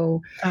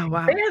 So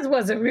theirs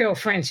was a real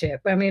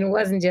friendship. It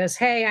wasn't just,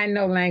 hey, I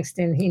know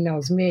Langston, he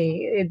knows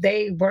me.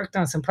 They worked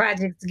on some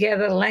projects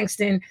together.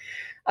 Langston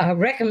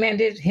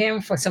recommended him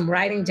for some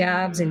writing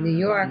jobs in New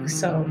York.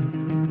 So,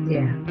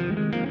 yeah.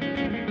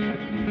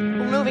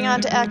 We're moving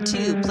on to Act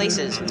 2,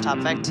 Places, with Top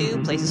of Act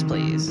 2, Places,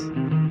 Please.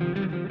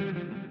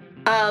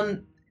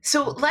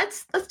 So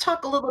let's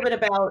talk a little bit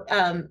about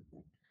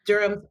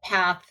Durham's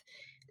path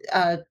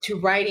to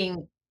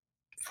writing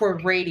for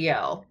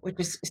radio, which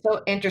is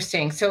so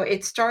interesting. So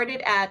it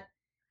started at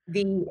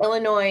the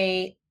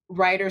Illinois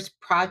Writers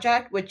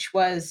Project, which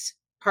was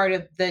part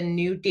of the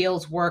New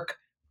Deal's Work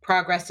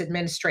Progress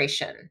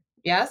Administration.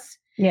 Yes?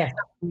 Yes.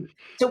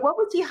 So what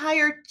was he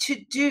hired to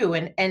do,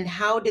 and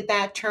how did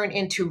that turn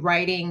into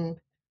writing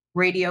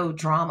radio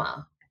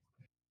drama?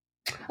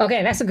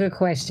 Okay, that's a good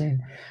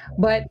question.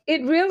 But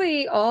it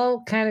really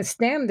all kind of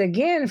stemmed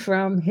again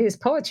from his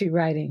poetry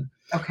writing.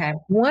 Okay.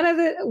 One of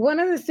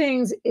the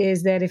things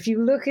is that if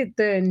you look at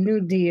the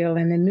New Deal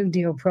and the New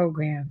Deal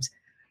programs,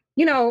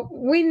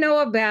 we know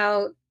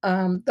about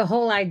the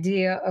whole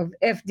idea of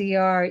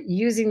FDR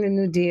using the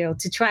New Deal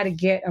to try to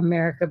get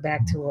America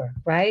back to work,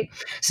 right?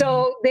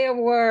 So there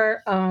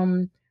were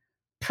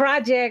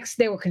projects,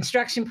 there were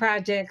construction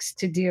projects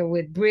to deal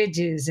with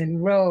bridges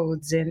and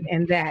roads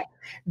and that.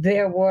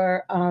 There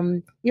were,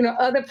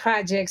 other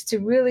projects to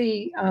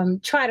really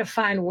try to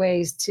find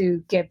ways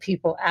to get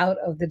people out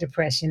of the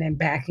Depression and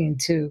back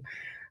into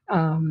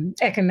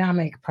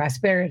economic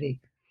prosperity.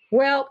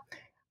 Well,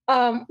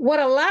 what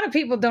a lot of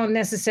people don't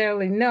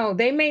necessarily know,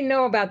 they may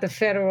know about the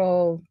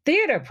Federal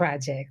Theater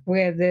Project,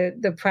 where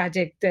the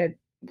project that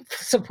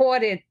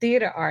supported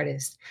theater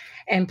artists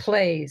and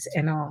plays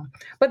and all.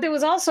 But there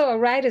was also a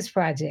Writers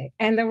Project,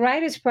 and the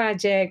Writers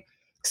Project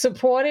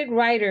supported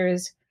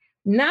writers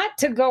not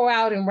to go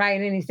out and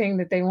write anything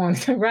that they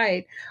wanted to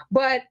write,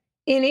 but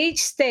in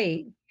each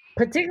state,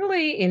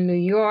 particularly in New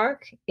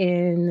York,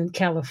 in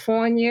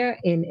California,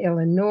 in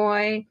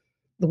Illinois,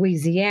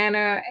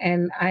 Louisiana,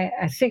 and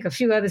I think a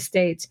few other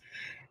states,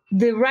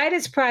 the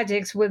Writers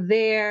Projects were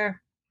there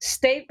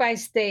state by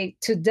state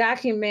to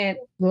document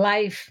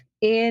life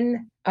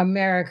in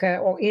America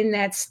or in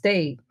that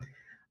state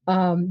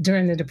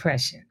during the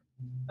Depression.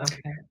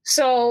 Okay.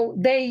 So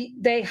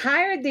they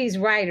hired these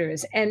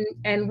writers, and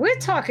we're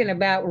talking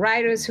about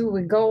writers who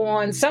would go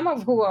on, some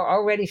of who are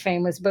already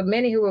famous, but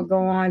many who would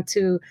go on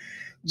to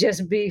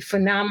just be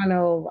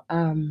phenomenal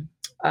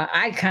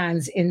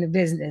icons in the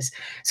business.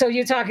 So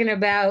you're talking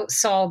about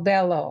Saul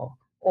Bellow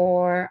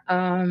or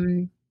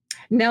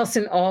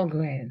Nelson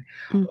Algren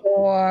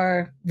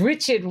or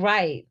Richard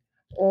Wright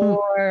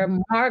or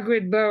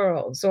Margaret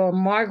Burroughs or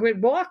Margaret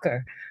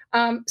Walker.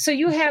 So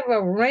you have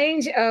a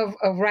range of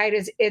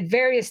writers at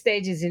various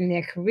stages in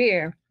their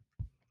career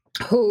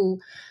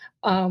who,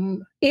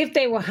 if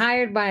they were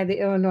hired by the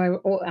Illinois,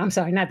 or I'm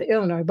sorry, not the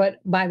Illinois, but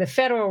by the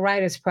Federal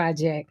Writers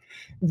Project,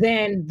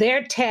 then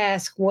their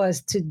task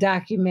was to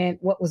document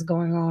what was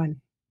going on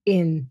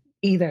in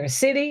either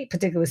a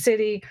particular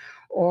city,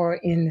 or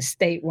in the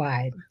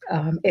statewide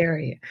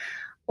area.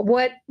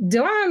 What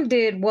Durham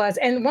did was,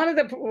 and one of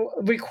the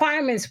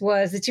requirements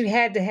was that you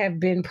had to have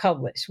been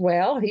published.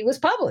 Well, he was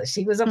published.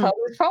 He was a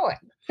published poet.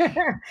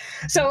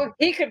 So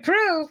he could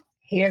prove,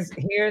 here's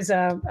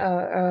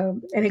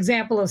an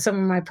example of some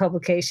of my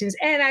publications.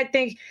 And I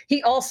think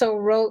he also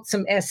wrote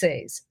some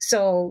essays,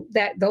 so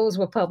that those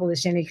were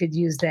published and he could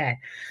use that.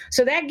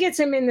 So that gets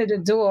him into the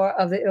door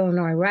of the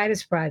Illinois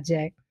Writers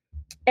Project.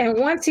 And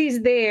once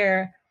he's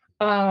there,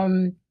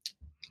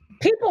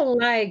 people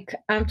like,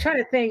 I'm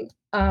trying to think,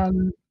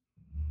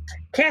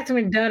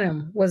 Katherine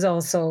Dunham was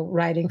also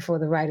writing for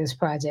the Writers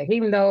Project,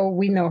 even though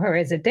we know her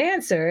as a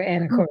dancer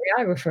and a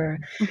choreographer.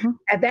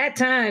 At that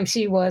time,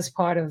 she was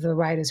part of the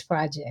Writers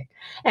Project.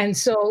 And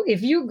so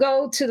if you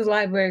go to the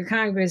Library of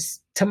Congress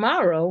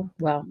tomorrow,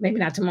 well, maybe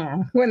not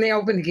tomorrow, when they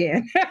open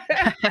again,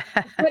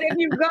 but if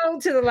you go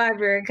to the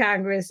Library of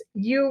Congress,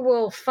 you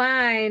will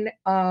find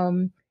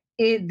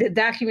the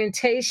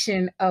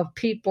documentation of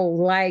people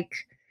like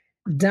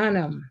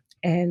Dunham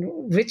and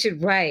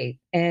Richard Wright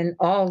and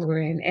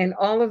Algren and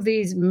all of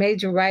these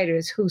major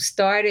writers who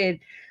started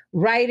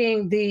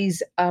writing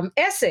these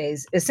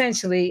essays,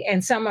 essentially,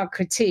 and some are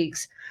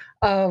critiques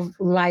of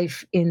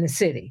life in the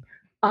city.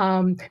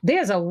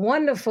 There's a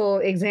wonderful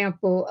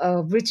example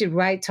of Richard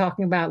Wright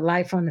talking about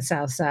life on the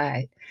South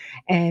Side.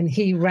 And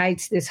he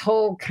writes this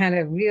whole kind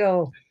of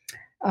real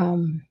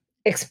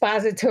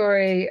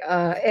expository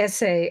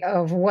essay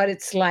of what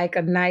it's like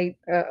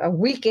a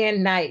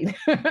weekend night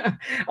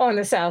on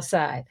the South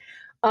Side.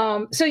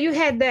 So you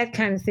had that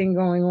kind of thing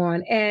going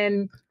on.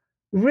 And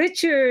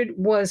Richard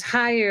was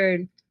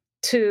hired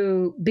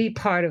to be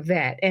part of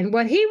that. And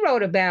what he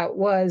wrote about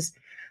was,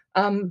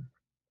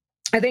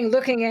 I think,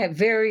 looking at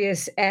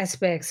various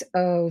aspects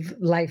of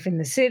life in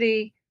the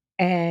city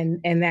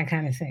and that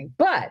kind of thing.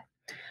 But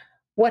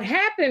what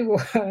happened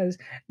was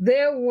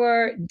there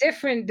were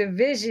different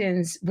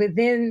divisions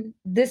within,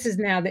 this is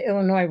now the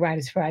Illinois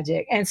Writers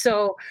Project. And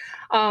so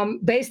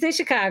based in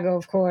Chicago,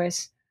 of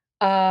course,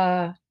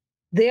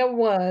 there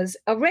was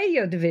a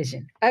radio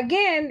division.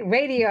 Again,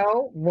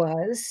 radio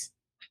was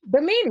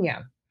the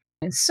medium.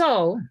 And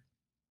so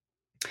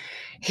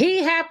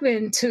he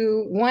happened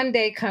to one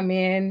day come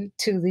in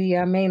to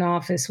the main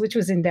office, which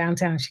was in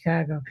downtown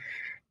Chicago.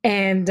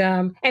 And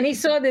he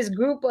saw this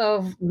group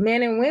of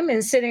men and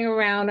women sitting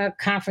around a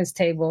conference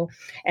table,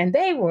 and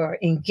they were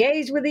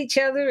engaged with each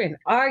other and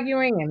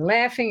arguing and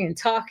laughing and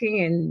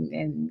talking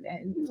and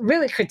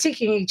really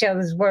critiquing each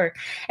other's work.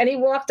 And he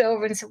walked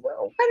over and said,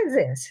 "Well, what is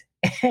this?"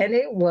 And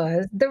it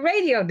was the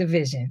radio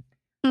division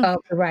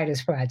of the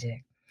Writers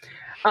Project.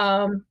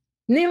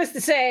 Needless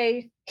to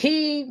say,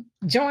 he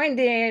joined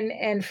in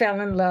and fell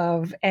in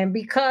love. And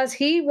because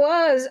he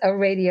was a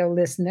radio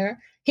listener,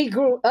 he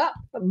grew up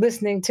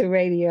listening to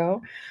radio.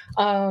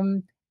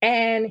 And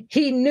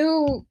he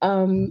knew,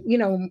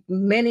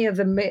 many of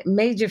the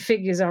major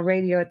figures on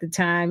radio at the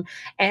time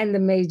and the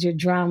major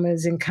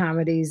dramas and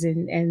comedies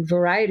and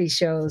variety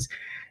shows.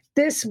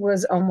 This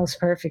was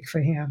almost perfect for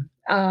him.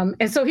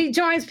 And so he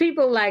joins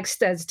people like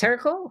Studs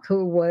Terkel,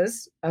 who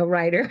was a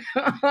writer.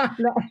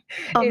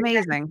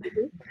 Amazing.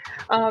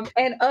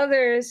 And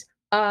others.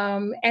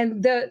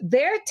 And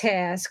their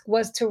task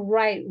was to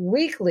write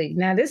weekly.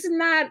 Now, this is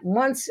not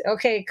once,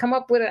 come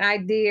up with an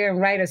idea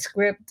and write a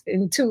script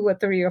in 2 or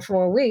 3 or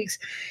 4 weeks.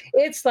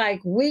 It's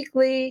like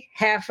weekly,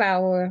 half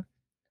hour.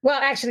 Well,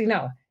 actually,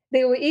 no.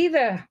 They were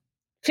either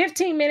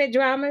 15-minute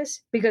dramas,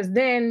 because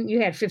then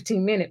you had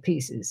 15-minute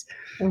pieces.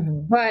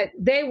 Mm-hmm. But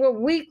they were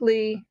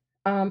weekly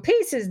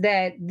pieces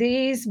that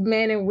these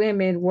men and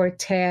women were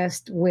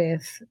tasked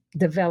with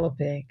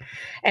developing.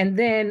 And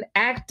then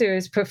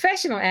actors,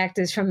 professional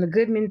actors from the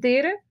Goodman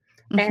Theater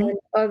and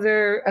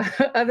other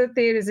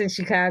theaters in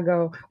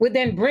Chicago would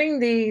then bring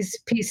these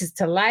pieces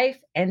to life,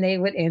 and they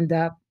would end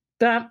up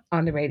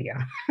on the radio.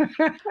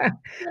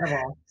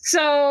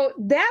 So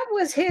that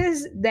was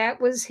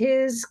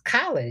his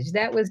college.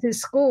 That was his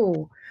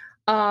school.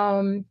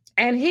 And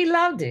he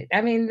loved it.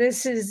 I mean,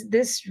 this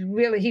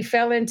really, he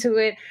fell into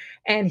it,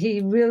 and he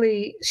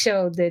really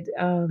showed that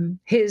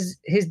his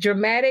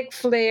dramatic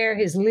flair,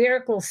 his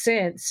lyrical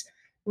sense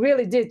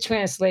really did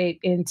translate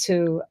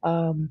into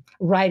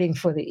writing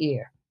for the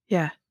ear.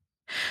 Yeah.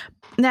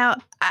 Now,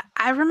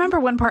 I remember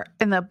one part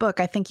in the book,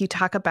 I think you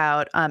talk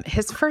about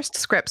his first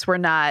scripts were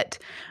not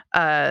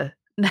a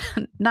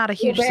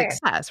huge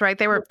success, right?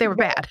 They were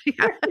bad.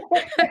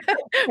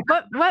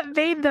 What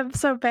made them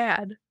so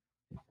bad?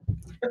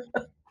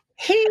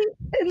 He,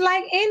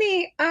 like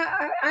any,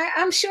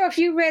 I'm sure if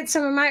you read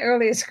some of my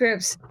earlier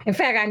scripts, in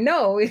fact, I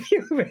know if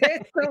you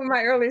read some of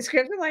my earlier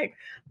scripts, you're like,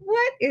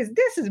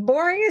 this is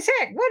boring as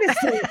heck. What is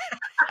this?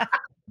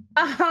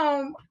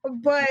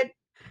 But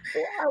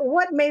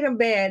what made them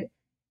bad?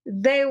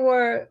 They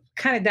were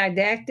kind of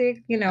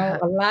didactic, a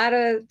lot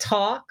of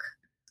talk,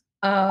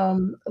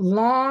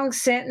 long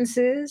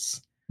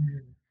sentences.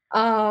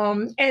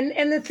 And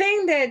the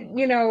thing that,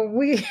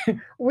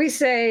 we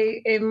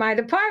say in my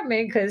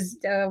department, because,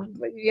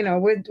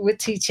 we're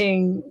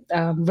teaching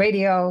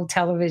radio,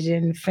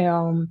 television,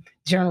 film,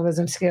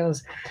 journalism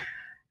skills.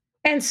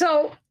 And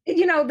so,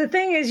 the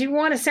thing is, you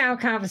want to sound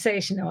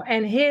conversational,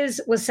 and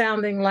his was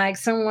sounding like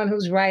someone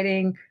who's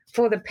writing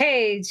for the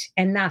page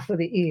and not for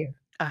the ear.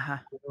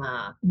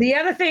 The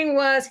other thing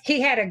was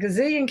he had a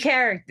gazillion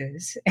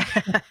characters.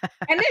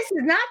 And this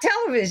is not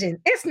television.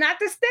 It's not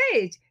the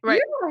stage. Right.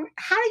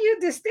 How do you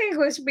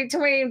distinguish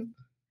between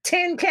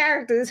 10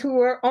 characters who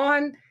are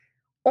on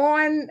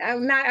I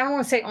don't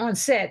want to say on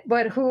set,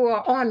 but who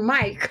are on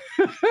mic?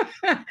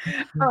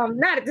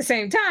 Not at the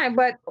same time,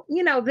 but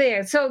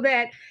there. So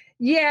that,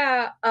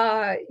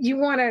 you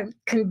want to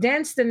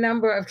condense the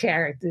number of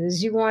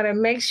characters. You want to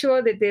make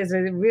sure that there's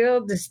a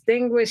real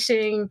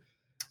distinguishing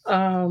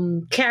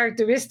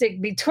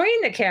characteristic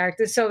between the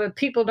characters so that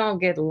people don't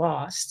get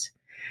lost.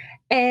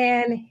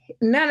 And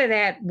none of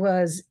that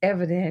was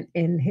evident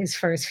in his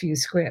first few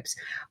scripts.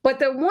 But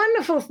the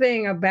wonderful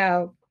thing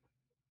about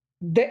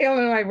the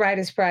Illinois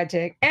Writers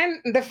Project and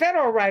the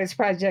Federal Writers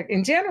Project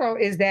in general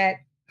is that,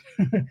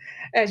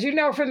 as you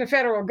know from the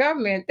federal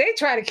government, they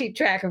try to keep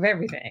track of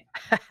everything.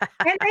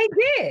 And they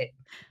did.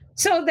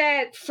 So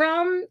that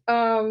from,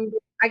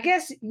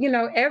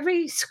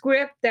 every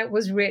script that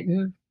was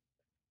written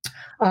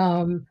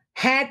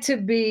had to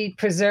be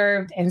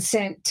preserved and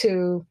sent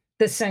to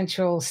the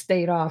central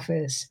state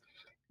office,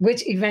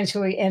 which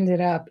eventually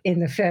ended up in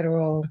the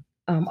federal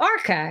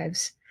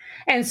archives.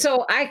 And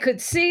so I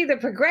could see the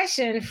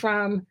progression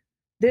from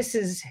this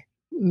is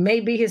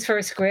maybe his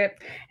first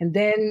script. And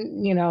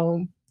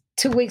then,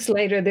 2 weeks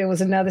later, there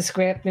was another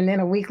script. And then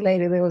a week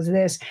later, there was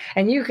this.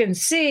 And you can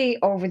see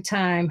over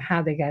time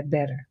how they got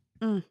better.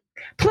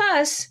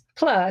 Plus,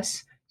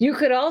 you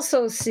could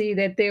also see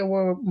that there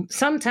were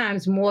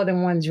sometimes more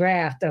than one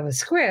draft of a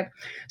script,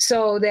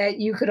 so that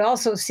you could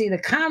also see the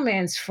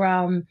comments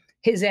from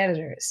his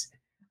editors.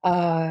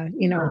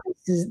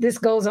 This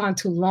goes on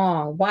too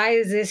long. Why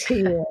is this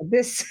here?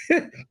 This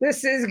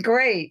is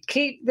great.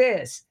 Keep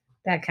this,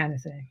 that kind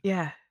of thing.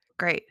 Yeah,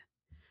 great.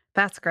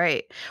 That's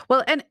great.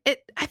 Well, and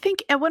I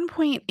think at one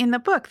point in the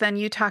book, then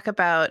you talk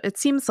about, it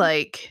seems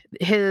like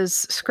his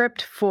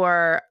script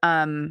for,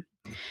 and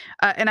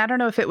I don't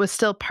know if it was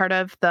still part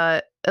of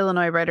the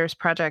Illinois Writers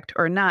Project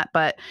or not,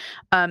 but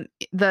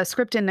the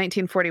script in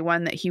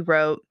 1941 that he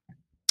wrote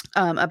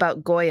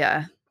about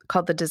Goya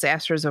called The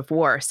Disasters of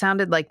War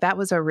sounded like that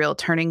was a real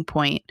turning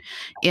point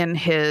in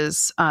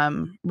his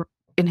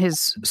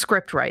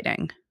script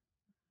writing.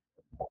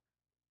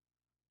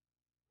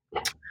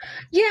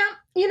 Yeah,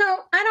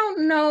 I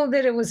don't know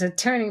that it was a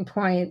turning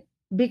point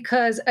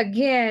because,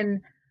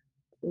 again,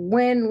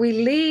 when we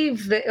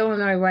leave the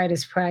Illinois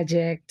Writers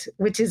Project,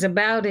 which is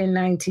about in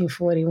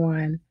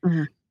 1941,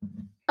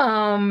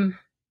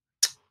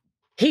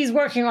 he's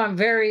working on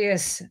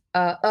various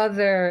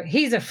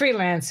he's a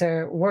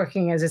freelancer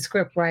working as a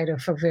script writer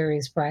for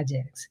various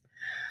projects.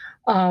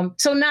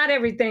 So not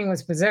everything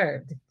was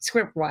preserved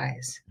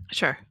script-wise.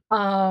 Sure.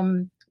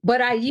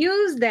 But I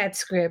used that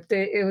script.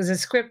 It was a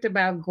script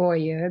about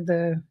Goya,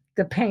 the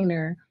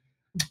painter,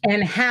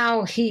 and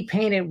how he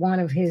painted one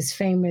of his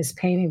famous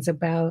paintings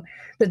about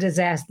the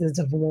disasters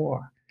of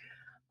war.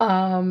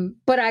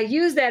 But I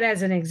use that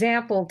as an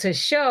example to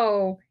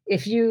show,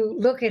 if you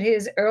look at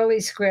his early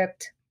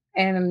script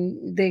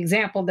and the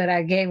example that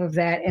I gave of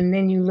that, and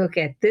then you look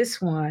at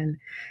this one,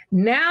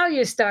 now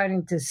you're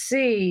starting to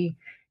see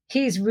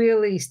he's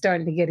really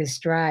starting to get his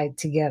stride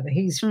together.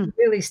 He's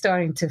really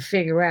starting to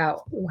figure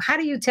out, how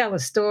do you tell a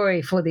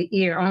story for the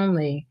ear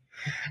only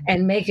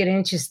and make it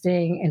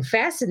interesting and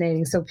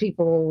fascinating so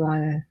people will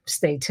want to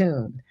stay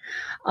tuned.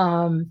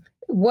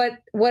 What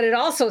it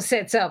also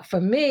sets up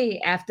for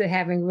me, after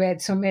having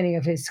read so many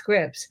of his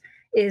scripts,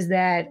 is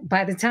that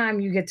by the time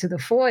you get to the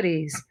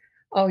 40s,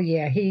 oh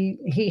yeah,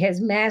 he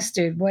has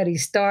mastered what he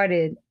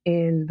started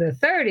in the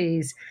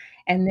 30s,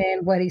 and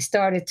then what he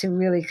started to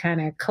really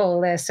kind of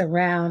coalesce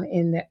around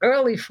in the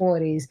early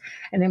 40s,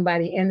 and then by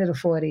the end of the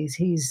 40s,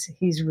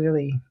 he's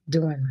really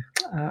doing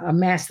a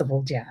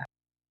masterful job.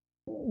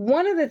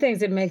 One of the things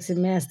that makes it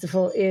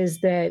masterful is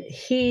that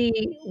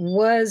he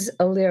was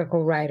a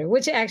lyrical writer,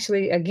 which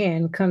actually,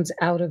 again, comes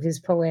out of his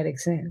poetic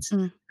sense.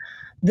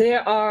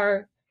 There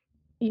are,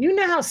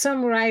 how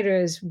some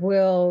writers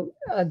will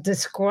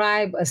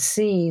describe a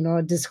scene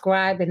or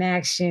describe an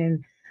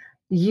action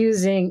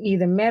using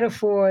either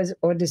metaphors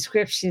or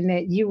description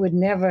that you would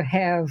never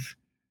have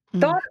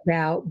thought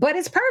about, but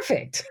it's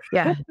perfect.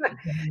 Yeah.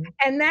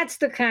 And that's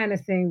the kind of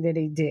thing that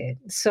he did.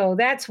 So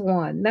that's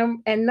one.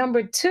 And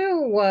number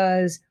two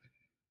was,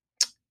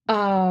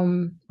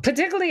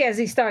 particularly as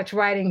he starts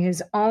writing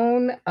his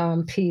own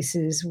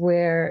pieces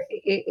where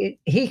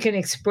he can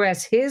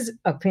express his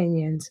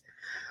opinions,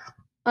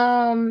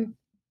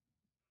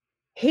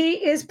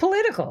 he is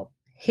political.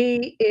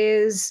 He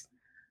is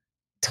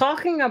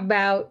talking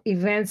about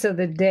events of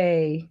the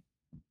day.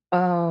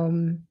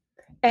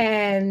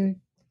 And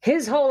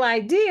his whole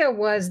idea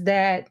was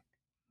that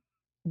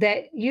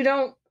the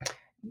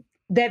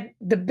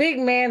big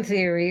man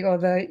theory or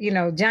the,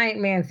 giant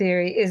man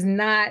theory is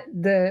not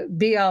the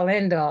be all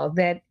end all,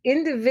 that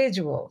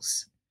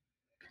individuals,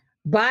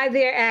 by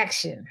their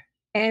action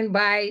and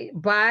by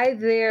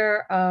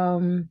their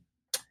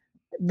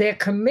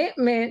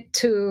commitment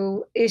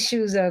to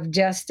issues of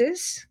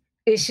justice,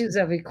 issues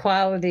of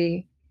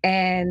equality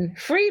and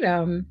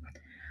freedom,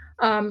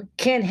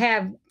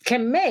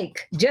 can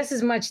make just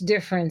as much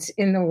difference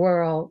in the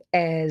world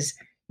as,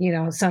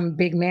 some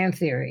big man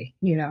theory,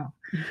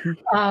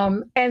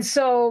 and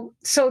so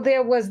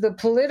there was the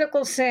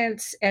political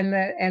sense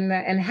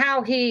and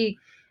how he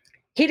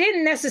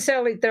didn't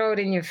necessarily throw it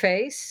in your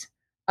face,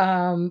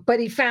 but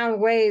he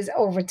found ways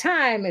over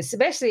time,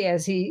 especially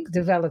as he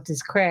developed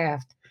his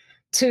craft,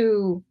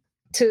 to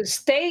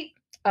state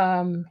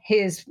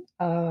his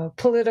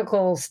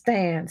political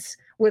stance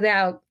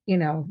without,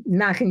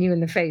 knocking you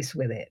in the face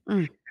with it.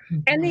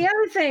 And the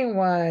other thing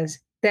was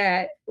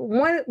that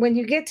when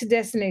you get to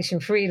Destination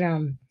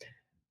Freedom,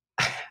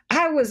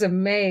 I was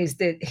amazed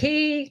that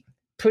he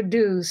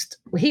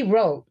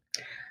wrote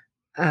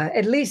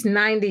at least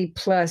 90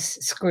 plus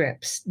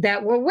scripts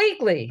that were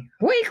weekly.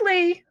 Per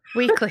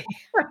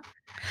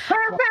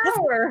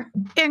hour.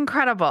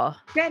 Incredible.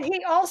 That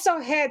he also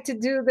had to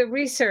do the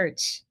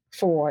research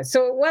for.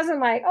 So it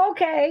wasn't like,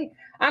 okay,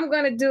 I'm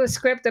going to do a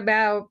script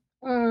about,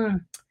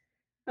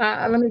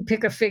 let me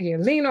pick a figure,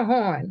 Lena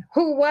Horne,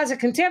 who was a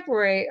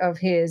contemporary of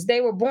his.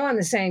 They were born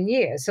the same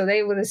year, so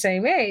they were the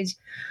same age.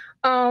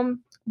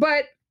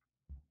 But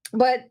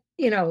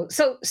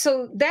so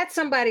that's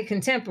somebody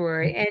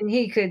contemporary, and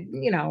he could,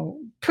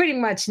 pretty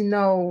much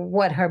know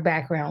what her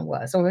background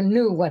was, or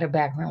knew what her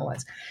background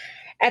was.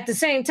 At the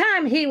same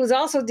time, he was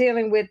also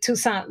dealing with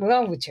Toussaint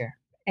Louverture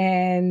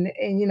and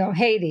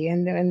Haiti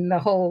and the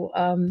whole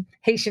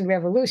Haitian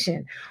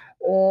Revolution,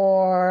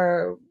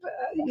 or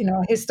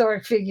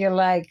historic figure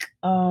like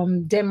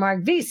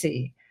Denmark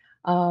Vesey,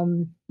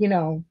 from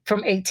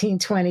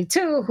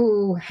 1822,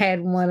 who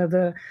had one of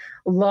the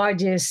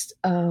largest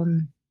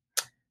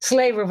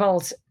slave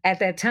revolts at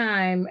that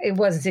time. It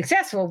wasn't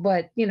successful,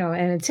 but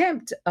an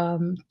attempt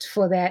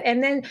for that.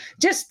 And then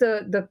just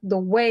the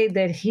way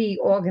that he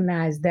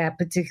organized that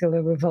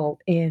particular revolt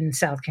in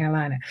South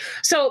Carolina.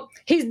 So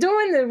he's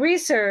doing the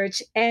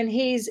research and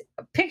he's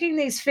picking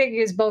these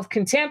figures, both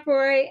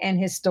contemporary and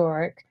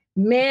historic,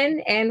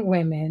 men and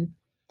women.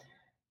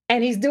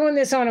 And he's doing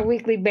this on a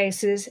weekly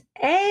basis.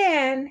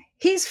 And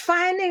he's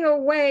finding a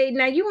way.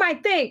 Now, you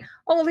might think,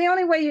 oh, the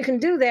only way you can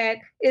do that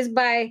is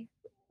by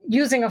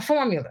using a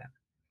formula.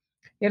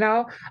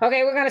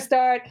 Okay, we're going to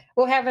start.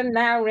 We'll have a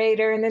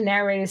narrator, and the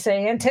narrator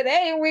saying,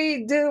 today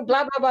we do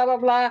blah, blah, blah, blah,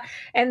 blah.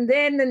 And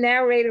then the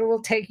narrator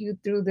will take you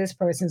through this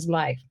person's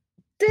life.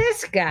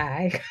 This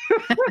guy,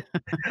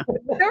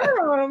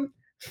 Durham,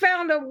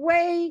 found a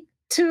way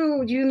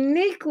to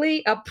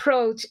uniquely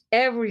approach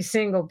every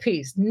single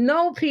piece.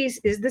 No piece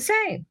is the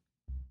same.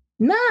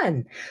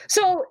 None.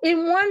 So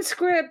in one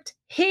script,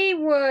 he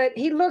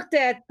looked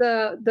at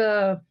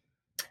the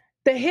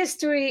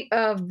history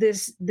of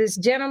this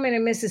gentleman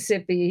in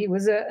Mississippi. He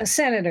was a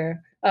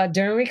senator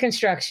during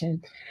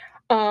Reconstruction,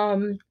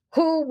 who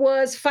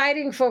was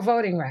fighting for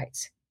voting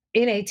rights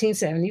in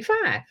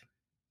 1875.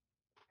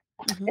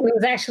 Mm-hmm. And it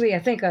was actually, I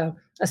think, a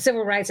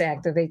Civil Rights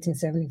Act of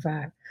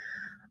 1875.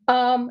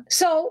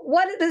 So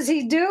what does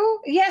he do?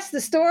 Yes,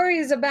 the story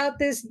is about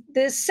this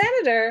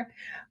senator,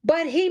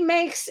 but he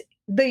makes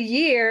the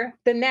year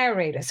the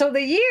narrator. So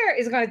the year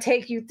is going to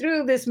take you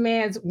through this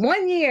man's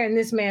 1 year in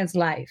this man's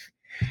life.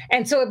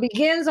 And so it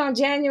begins on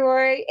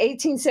January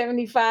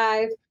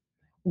 1875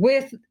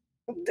 with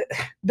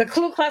the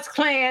Ku Klux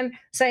Klan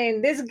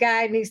saying this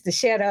guy needs to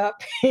shut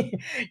up.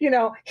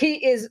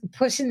 He is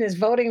pushing this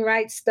voting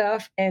rights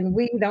stuff and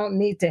we don't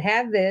need to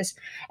have this.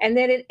 And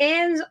then it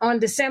ends on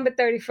December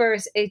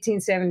 31st,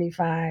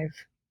 1875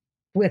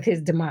 with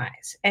his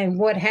demise and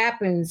what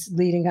happens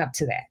leading up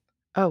to that.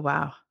 Oh,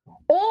 wow.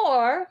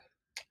 Or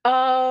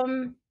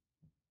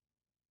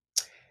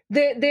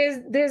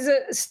there's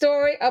a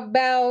story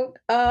about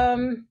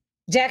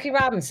Jackie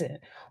Robinson,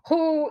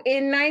 who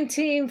in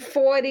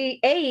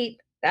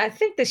 1948, I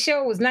think the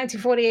show was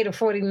 1948 or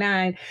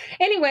 49.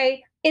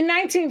 Anyway,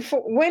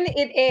 when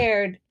it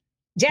aired,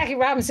 Jackie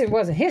Robinson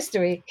wasn't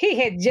history. He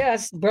had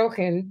just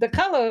broken the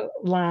color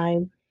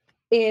line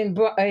in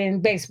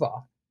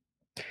baseball.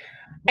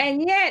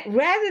 And yet,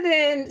 rather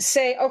than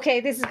say,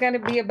 okay, this is going to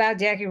be about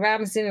Jackie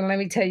Robinson, and let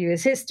me tell you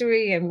his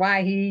history and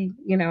why he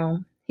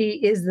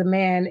is the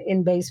man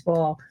in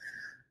baseball,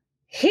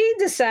 he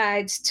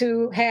decides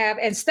to have,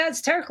 and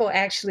Studs Terkel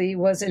actually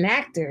was an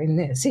actor in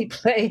this. He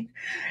played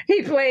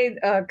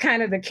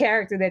kind of the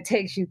character that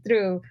takes you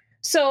through.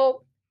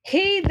 So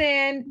he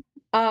then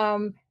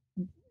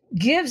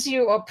gives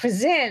you or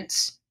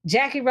presents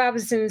Jackie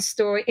Robinson's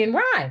story in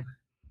rhyme.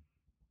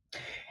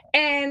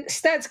 And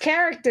Studs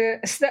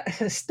Terkel's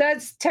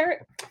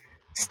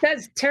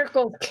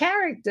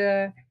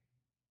character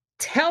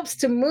helps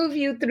to move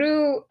you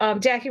through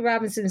Jackie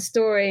Robinson's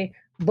story,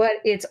 but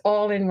it's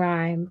all in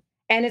rhyme.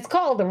 And it's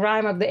called The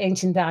Rhyme of the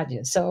Ancient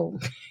Dodgers. So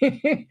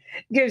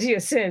gives you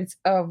a sense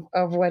of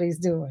what he's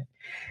doing.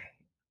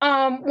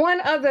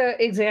 One other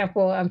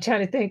example, I'm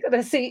trying to think.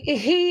 Let's see.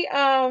 He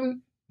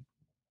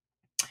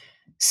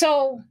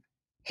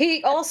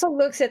also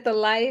looks at the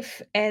life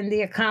and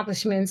the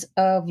accomplishments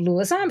of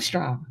Louis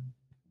Armstrong,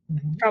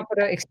 mm-hmm.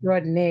 trumpeter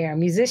extraordinaire,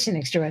 musician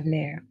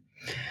extraordinaire.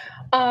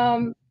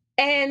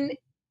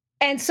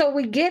 And so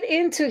we get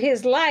into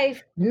his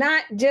life,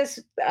 not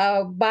just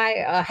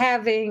by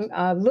having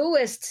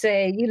Louis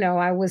say,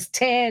 I was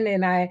 10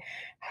 and I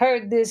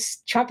heard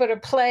this trumpeter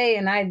play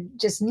and I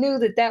just knew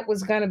that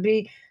was going to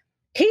be.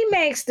 He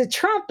makes the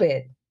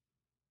trumpet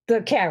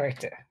the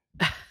character.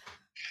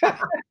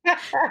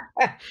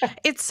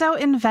 It's so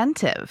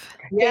inventive.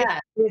 Yeah,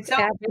 it's so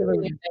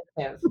absolutely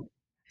inventive.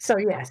 So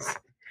yes.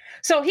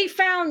 So he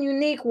found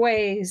unique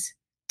ways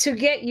to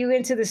get you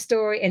into the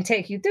story and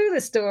take you through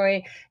the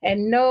story,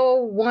 and no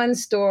one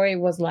story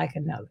was like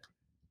another.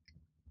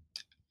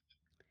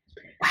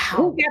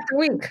 Wow. Week after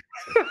week.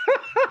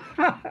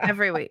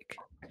 Every week.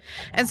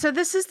 And so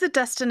this is the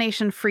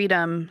Destination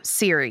Freedom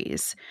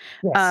series.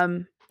 Yes.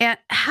 And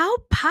how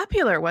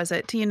popular was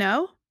it? Do you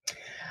know?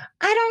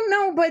 I don't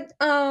know, but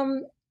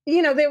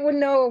there were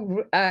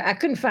no, I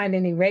couldn't find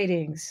any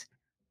ratings,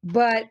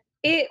 but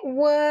it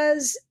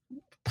was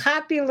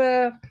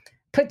popular,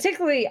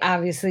 particularly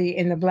obviously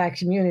in the Black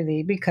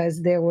community,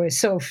 because there were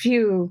so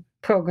few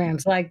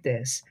programs like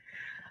this.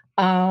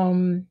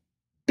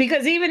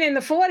 Because even in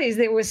the 40s,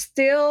 there were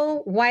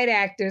still white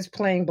actors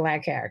playing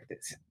Black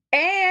characters.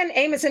 And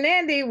Amos and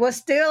Andy was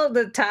still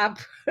the top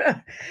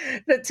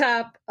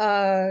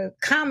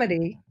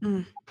comedy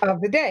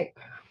of the day.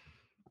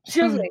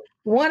 Seriously,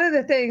 one of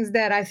the things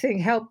that I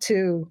think helped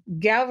to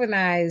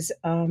galvanize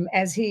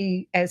as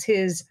he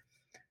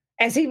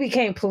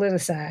became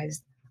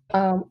politicized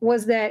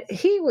was that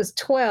he was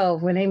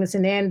 12 when Amos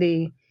and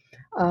Andy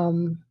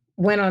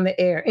went on the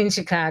air in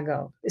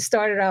Chicago. It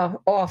started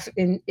off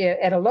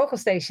at a local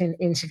station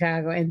in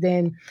Chicago, and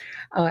then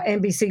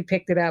NBC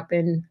picked it up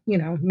and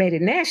made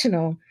it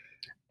national.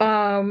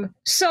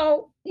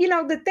 So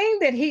the thing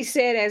that he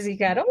said as he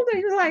got older,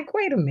 he was like,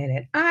 "Wait a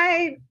minute,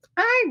 I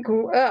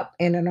grew up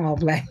in an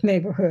all-Black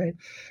neighborhood,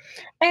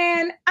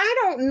 and I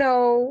don't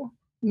know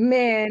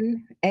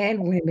men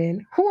and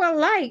women who are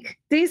like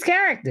these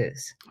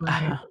characters."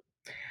 Uh-huh.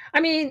 I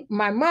mean,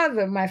 my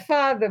mother, my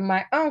father,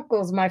 my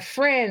uncles, my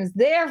friends,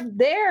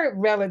 their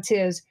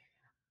relatives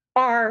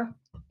are,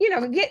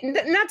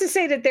 not to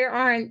say that there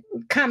aren't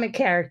comic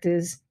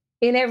characters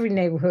in every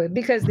neighborhood,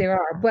 because there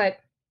are, but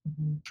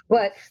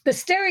the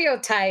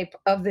stereotype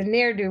of the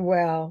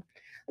ne'er-do-well,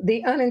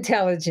 the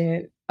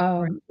unintelligent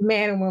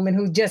man and woman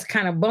who just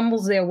kind of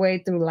bumbles their way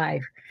through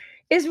life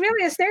is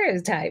really a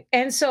stereotype.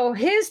 And so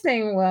his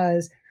thing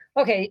was,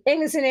 okay,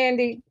 Amos and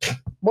Andy,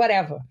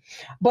 whatever.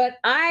 But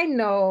I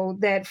know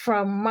that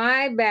from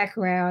my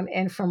background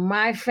and from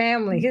my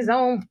family, his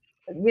own,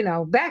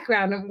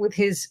 background with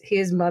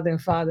his mother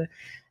and father,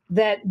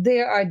 that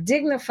there are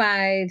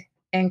dignified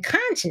and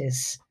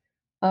conscious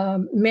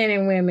men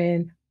and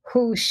women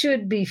who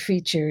should be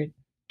featured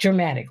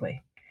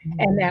dramatically.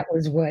 And that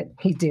was what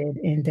he did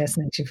in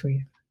Destination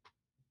Freedom.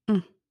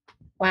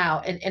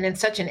 Wow. And in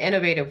such an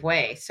innovative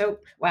way. So,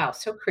 wow,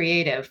 so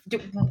creative. Do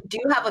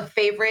you have a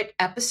favorite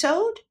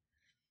episode?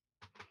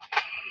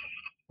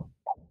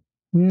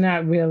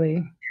 Not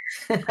really.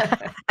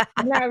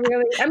 Not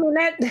really. I mean,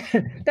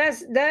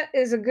 that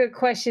is a good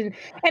question.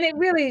 And it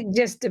really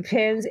just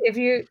depends. If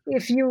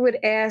you would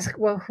ask,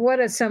 well, what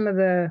are some of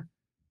the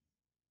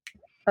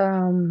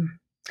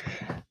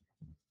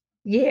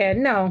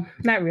no,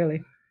 not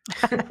really.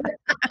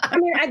 I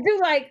mean, I do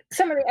like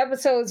some of the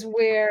episodes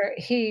where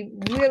he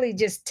really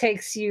just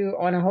takes you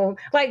on a whole,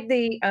 like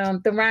the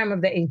Rhyme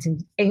of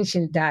the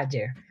Ancient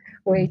Dodger,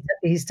 where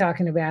he's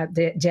talking about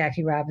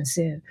Jackie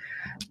Robinson.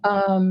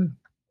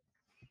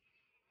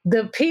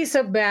 The piece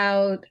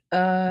about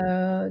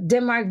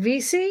Denmark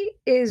Vesey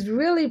is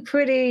really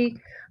pretty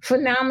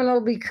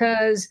phenomenal,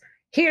 because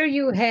here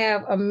you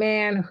have a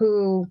man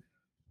who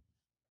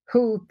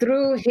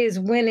through his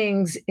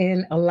winnings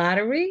in a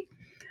lottery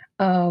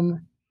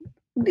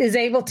is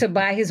able to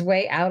buy his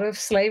way out of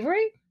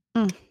slavery.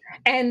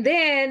 And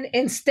then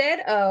and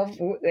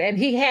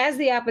he has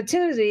the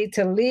opportunity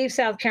to leave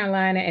South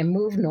Carolina and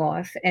move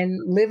north and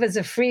live as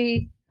a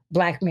free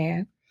Black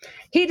man.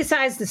 He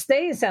decides to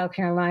stay in South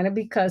Carolina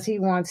because he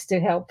wants to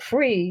help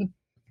free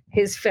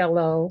his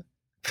fellow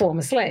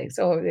former slaves.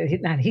 Or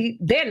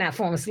they're not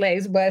former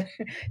slaves, but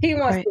he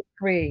wants to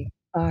free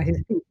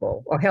his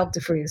people, or help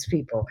to free his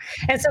people.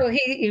 And so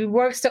he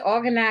works to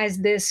organize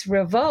this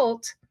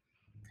revolt.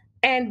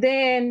 And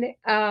then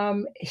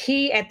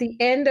he, at the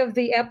end of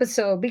the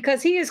episode,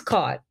 because he is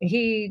caught,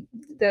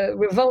 the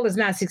revolt is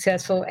not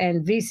successful,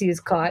 and Vesey is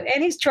caught,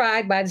 and he's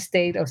tried by the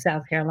state of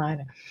South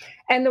Carolina.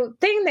 And the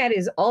thing that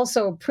is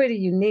also pretty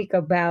unique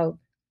about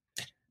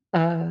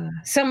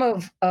some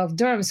of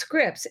Durham's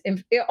scripts,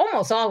 and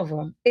almost all of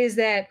them, is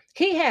that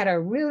he had a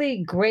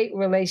really great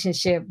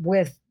relationship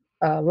with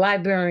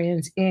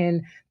librarians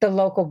in the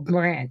local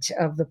branch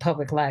of the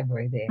public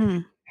library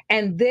there.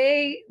 And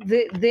they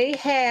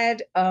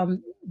had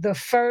the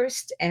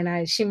first,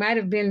 and she might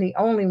have been the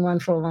only one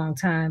for a long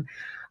time,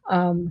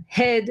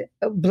 head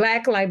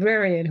Black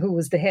librarian who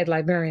was the head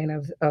librarian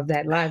of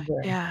that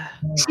library. Yeah.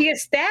 She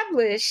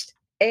established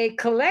a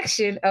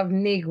collection of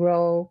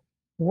Negro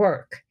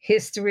work,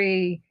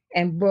 history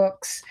and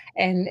books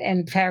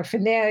and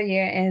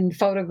paraphernalia and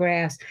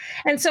photographs.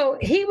 And so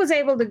he was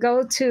able to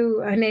go to,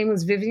 her name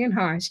was Vivian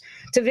Harsh,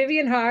 to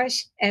Vivian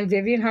Harsh and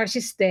Vivian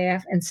Harsh's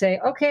staff and say,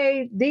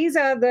 okay, these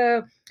are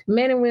the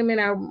men and women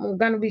I'm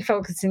going to be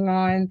focusing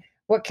on.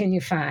 What can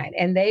you find?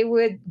 And they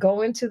would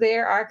go into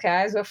their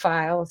archives or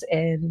files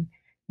and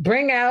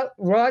bring out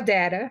raw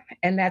data,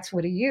 and that's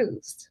what he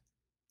used.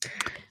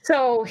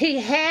 So he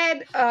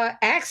had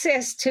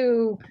access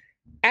to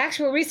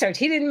actual research.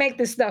 He didn't make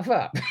this stuff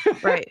up.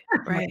 Right.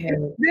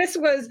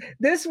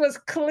 This was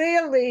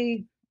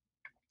clearly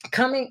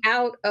coming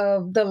out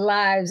of the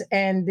lives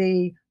and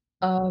the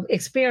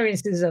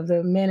experiences of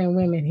the men and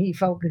women he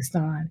focused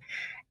on.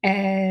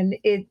 And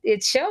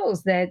it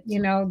shows that,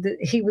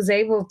 he was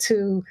able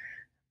to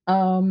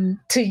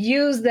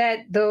use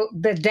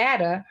the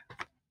data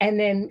and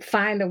then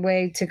find a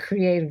way to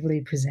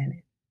creatively present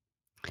it.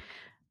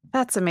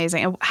 That's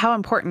amazing. And how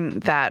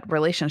important that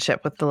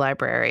relationship with the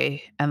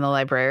library and the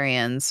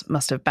librarians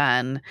must have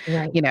been,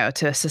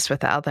 to assist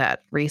with all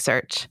that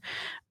research.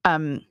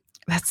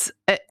 That's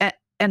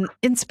and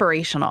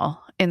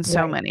inspirational in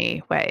so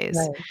many ways.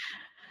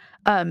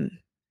 Right.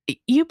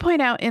 You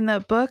point out in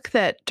the book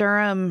that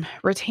Durham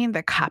retained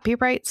the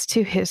copyrights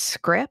to his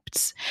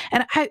scripts.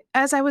 And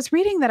as I was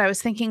reading that, I was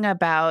thinking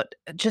about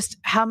just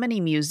how many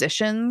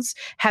musicians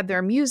had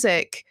their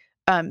music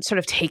sort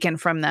of taken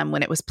from them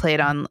when it was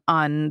played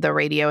on the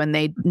radio, and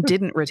they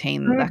didn't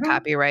retain the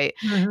copyright.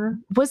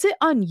 Was it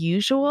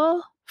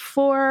unusual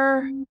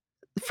for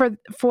a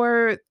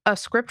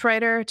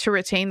scriptwriter to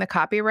retain the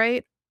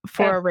copyright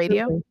for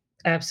radio?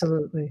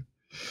 Absolutely.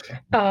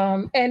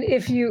 And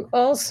if you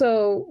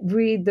also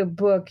read the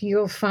book,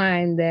 you'll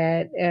find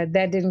that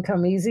that didn't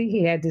come easy.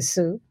 He had to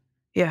sue.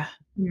 Yeah.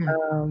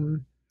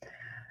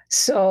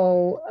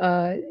 So,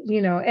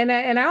 and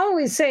I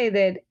always say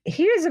that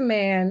here's a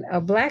man, a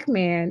Black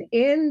man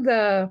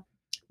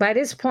by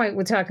this point,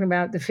 we're talking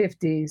about the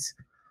 50s,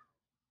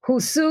 who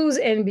sues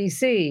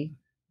NBC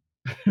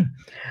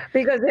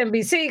because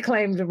NBC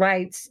claimed the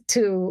rights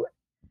to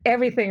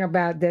everything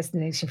about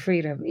Destination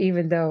Freedom,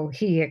 even though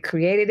he had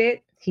created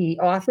it, he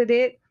authored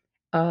it,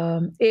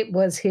 it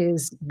was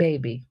his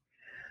baby.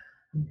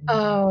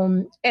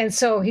 And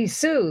so he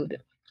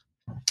sued.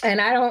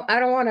 And I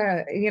don't want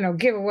to,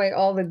 give away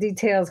all the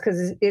details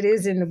because it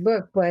is in the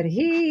book, but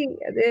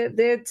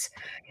it's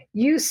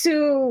you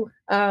sue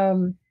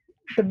the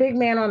big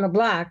man on the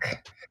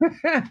block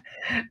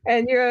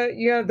and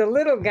you're the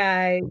little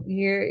guy,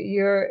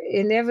 you're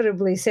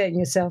inevitably setting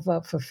yourself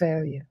up for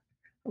failure.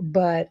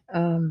 But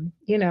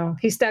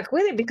he stuck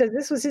with it because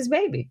this was his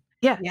baby.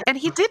 Yeah. Yeah. And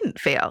he didn't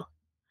fail.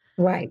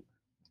 Right.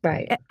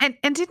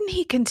 And didn't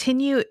he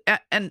continue?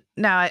 And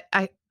now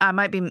I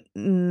might be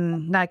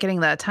not getting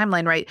the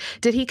timeline right.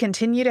 Did he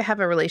continue to have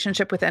a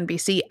relationship with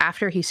NBC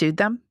after he sued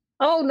them?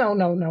 Oh, no.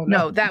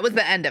 No, that was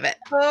the end of it.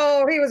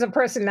 Oh, he was a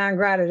person non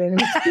grata then.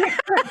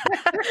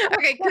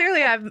 Okay,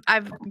 clearly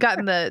I've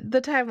gotten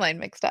the timeline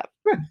mixed up.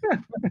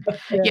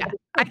 Yeah,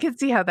 I can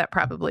see how that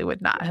probably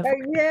would not have.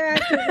 Yeah,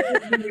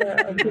 I think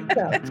it would be a bit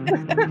tough.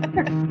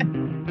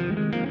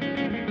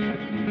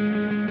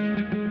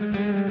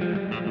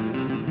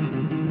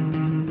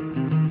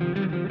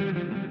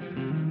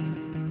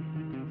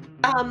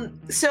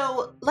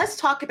 So let's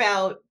talk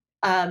about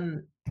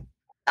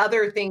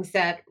other things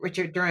that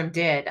Richard Durham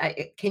did.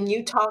 Can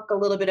you talk a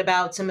little bit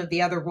about some of the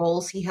other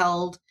roles he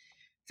held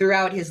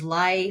throughout his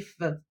life,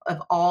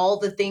 of all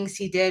the things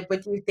he did?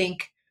 What do you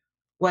think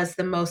was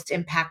the most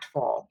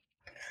impactful?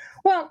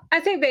 Well, I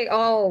think they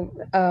all,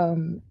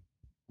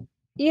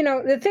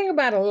 the thing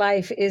about a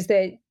life is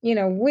that,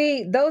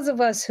 those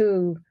of us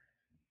who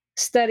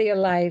study a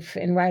life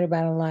and write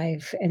about a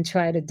life and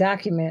try to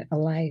document a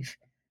life,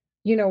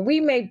 we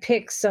may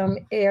pick some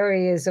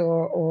areas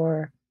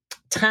or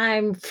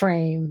time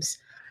frames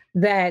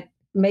that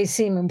may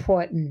seem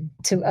important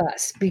to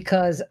us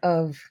because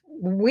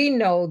we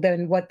know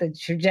then what the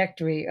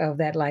trajectory of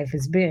that life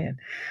has been.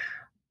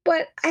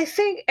 But I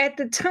think at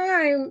the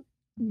time,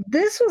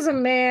 this was a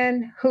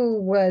man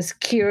who was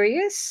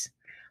curious,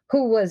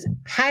 who was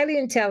highly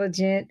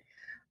intelligent.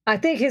 I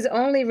think his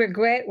only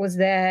regret was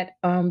that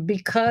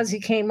because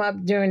he came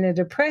up during the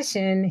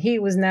Depression, he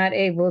was not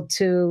able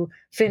to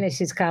finish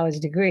his college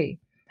degree.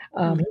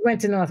 He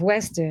went to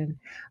Northwestern,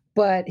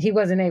 but he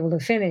wasn't able to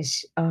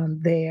finish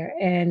there.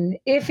 And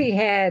if he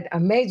had a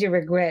major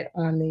regret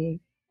on the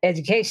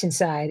education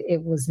side,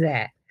 it was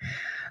that.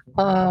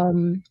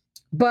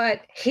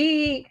 But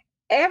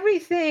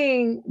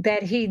everything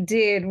that he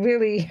did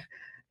really,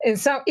 and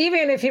so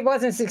even if he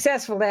wasn't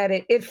successful at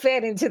it, it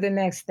fed into the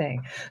next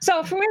thing.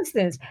 So for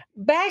instance,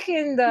 by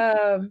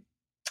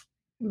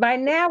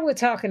now we're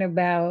talking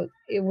about,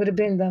 it would have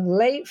been the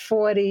late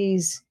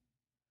 40s.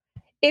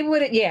 It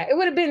would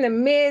have been the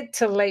mid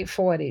to late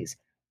 40s.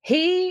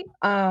 He,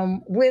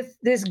 with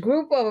this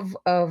group of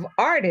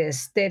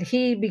artists that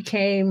he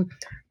became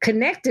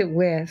connected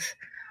with,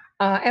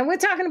 and we're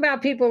talking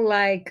about people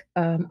like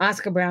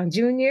Oscar Brown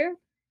Jr.,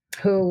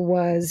 who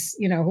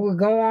would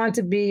go on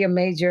to be a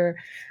major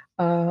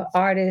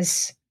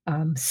artist,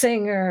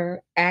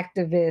 singer,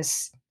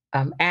 activist,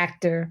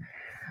 actor,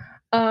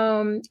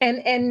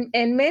 and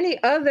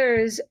many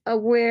others,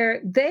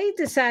 where they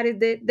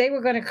decided that they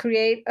were going to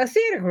create a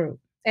theater group,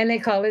 and they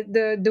call it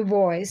the Du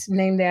Bois,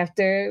 named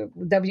after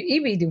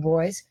W.E.B. Du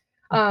Bois,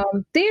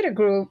 theater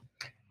group,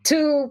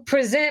 to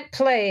present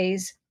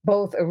plays,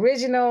 both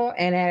original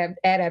and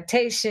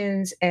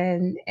adaptations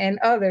and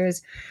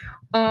others,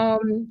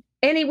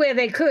 anywhere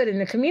they could in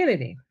the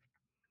community.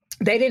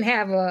 They didn't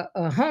have a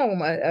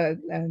home, a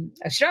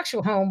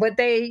structural home, but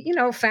they,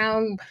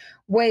 found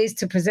ways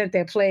to present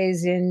their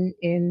plays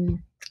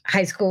in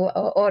high school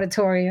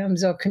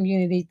auditoriums or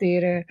community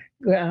theater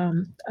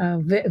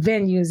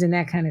venues and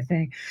that kind of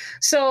thing.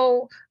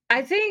 So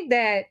I think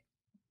that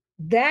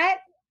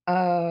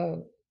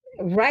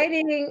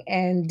writing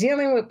and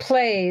dealing with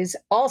plays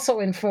also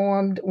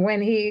informed when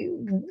he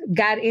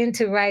got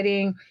into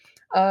writing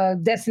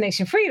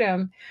Destination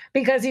Freedom,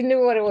 because he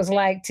knew what it was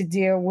like to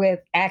deal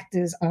with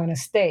actors on a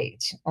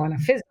stage, on a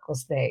physical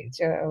stage,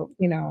 and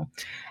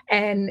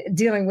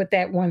dealing with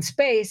that one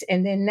space.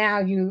 And then now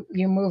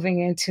you're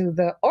moving into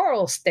the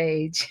oral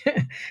stage,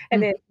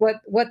 and then what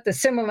the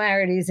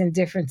similarities and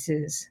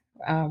differences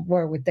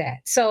were with that.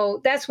 So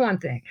that's one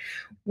thing.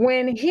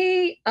 When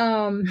he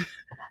sued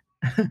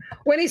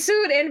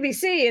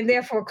NBC and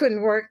therefore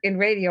couldn't work in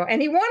radio,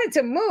 and he wanted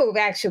to move,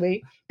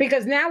 actually,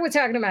 because now we're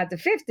talking about the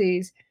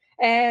 50s.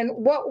 And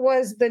what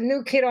was the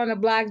new kid on the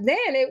block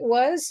then? It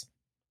was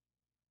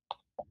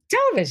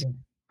television.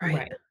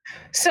 Right.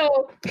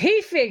 So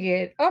he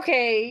figured,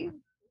 okay,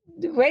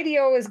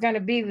 radio is going to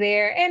be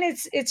there and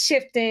it's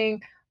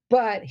shifting,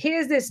 but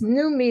here's this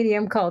new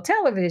medium called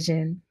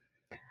television.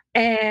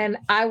 And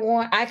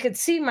I could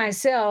see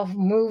myself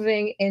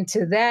moving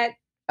into that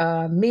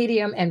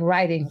medium and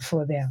writing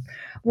for them.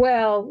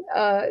 Well,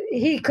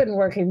 he couldn't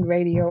work in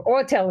radio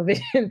or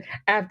television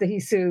after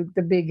he sued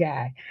the big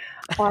guy.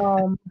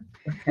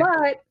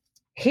 But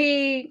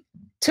he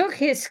took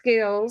his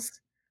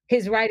skills,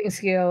 his writing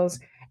skills,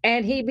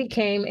 and he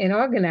became an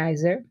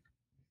organizer.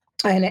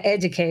 and an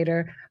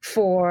educator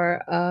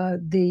for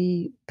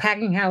the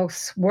Packing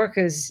House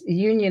Workers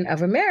Union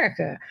of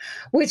America,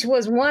 which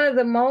was one of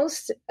the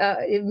most,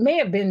 it may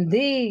have been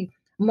the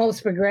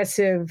most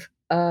progressive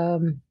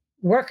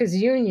workers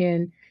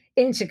union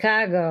in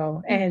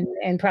Chicago and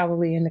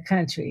probably in the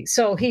country.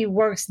 So he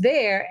works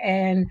there.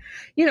 And,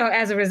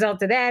 as a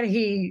result of that,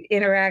 he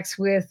interacts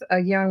with a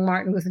young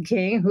Martin Luther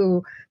King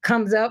who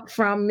comes up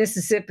from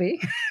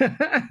Mississippi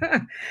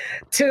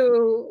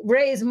to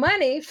raise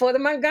money for the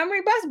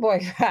Montgomery bus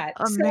boycott.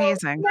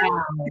 Amazing.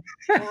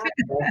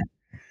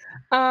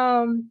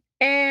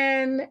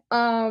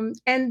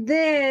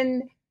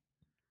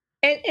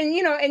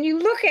 And you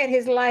look at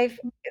his life,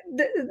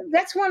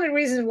 that's one of the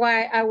reasons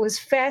why I was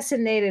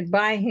fascinated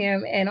by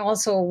him, and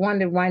also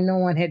wondered why no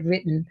one had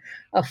written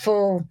a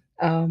full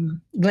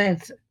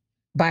length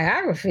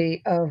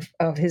biography of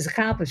his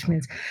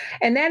accomplishments.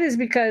 And that is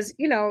because,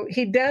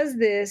 he does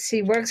this,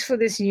 he works for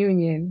this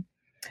union,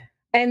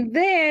 and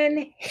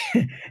then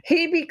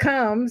he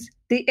becomes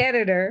the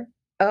editor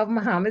of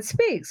Muhammad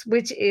Speaks,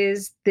 which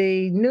is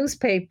the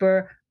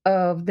newspaper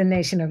of the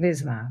Nation of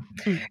Islam.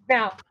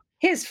 Now,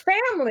 his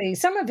family,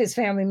 some of his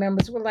family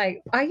members were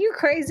like, "Are you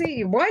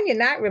crazy? One, you're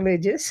not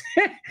religious.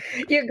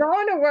 You're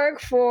going to work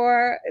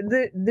for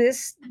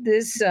this.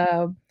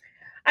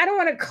 I don't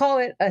want to call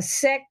it a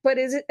sect, but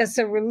it's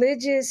a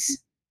religious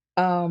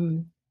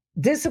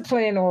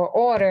discipline or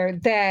order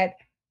that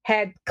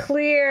had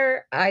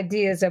clear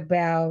ideas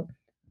about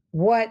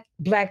what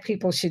Black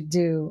people should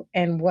do,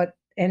 and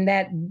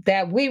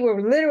that we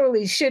were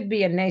literally should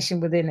be a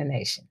nation within a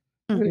nation,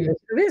 religion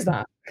of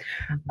Islam."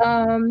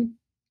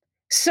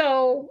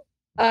 So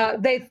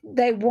they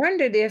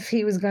wondered if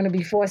he was going to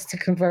be forced to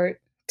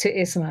convert to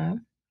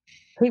Islam.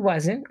 He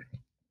wasn't.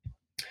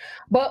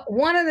 But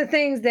one of the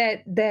things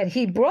that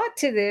he brought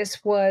to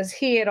this was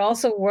he had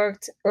also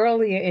worked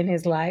earlier in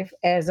his life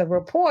as a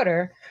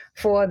reporter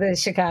for the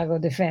Chicago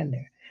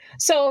Defender.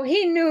 So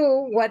he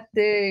knew what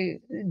the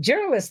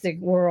journalistic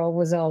world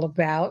was all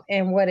about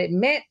and what it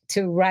meant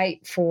to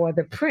write for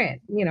the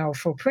print,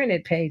 for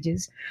printed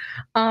pages,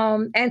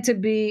 and to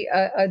be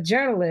a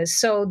journalist,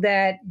 so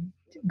that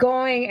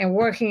going and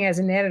working as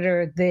an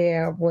editor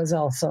there was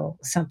also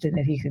something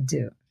that he could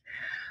do.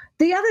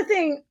 The other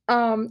thing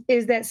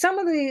is that some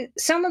of the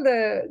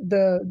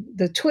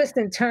twists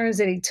and turns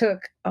that he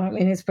took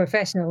in his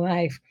professional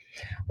life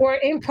were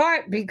in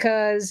part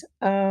because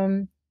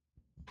I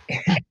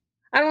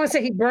don't want to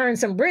say he burned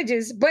some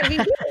bridges, but he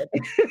did.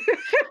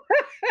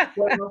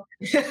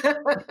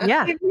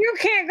 Yeah. If you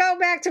can't go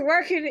back to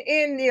working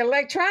in the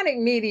electronic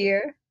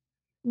media,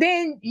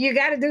 then you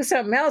got to do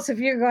something else if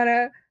you're going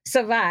to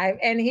survive.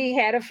 And he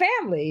had a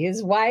family,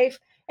 his wife,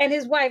 I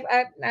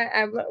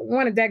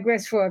want to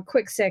digress for a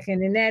quick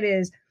second, and that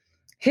is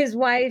his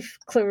wife,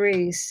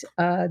 Clarice.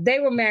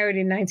 They were married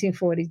in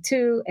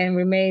 1942 and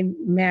remained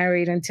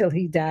married until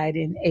he died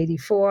in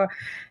 1984.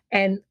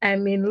 And I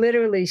mean,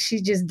 literally,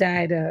 she just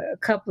died a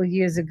couple of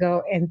years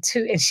ago, and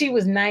she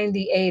was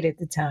 98 at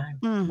the time.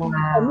 Wow.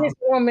 And this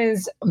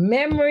woman's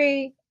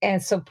memory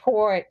and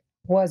support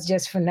was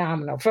just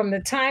phenomenal. From the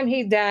time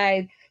he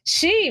died,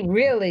 she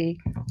really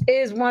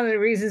is one of the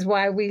reasons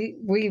why we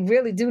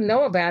really do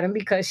know about him,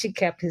 because she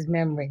kept his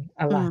memory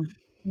alive.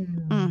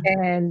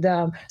 And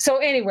so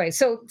anyway,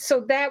 so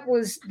that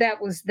was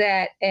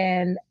that.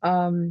 And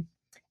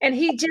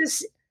he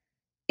just,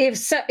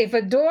 if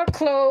a door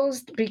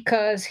closed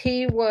because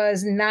he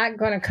was not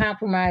going to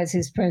compromise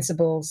his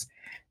principles,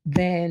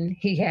 then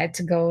he had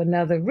to go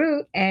another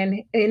route,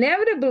 and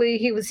inevitably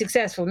he was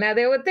successful. Now,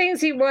 there were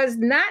things he was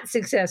not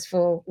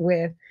successful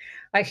with,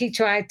 like he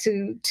tried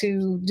to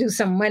do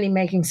some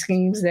money-making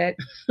schemes that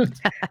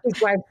his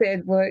wife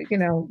said, well,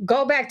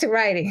 go back to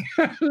writing.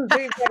 Leave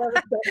that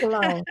other stuff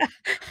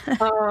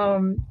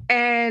alone.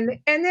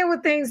 And there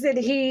were things that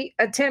he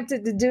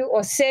attempted to do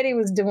or said he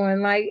was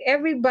doing. Like,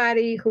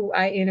 everybody who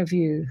I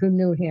interviewed who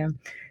knew him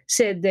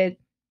said that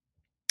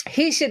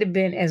he should have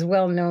been as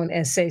well known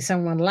as, say,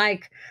 someone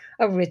like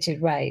a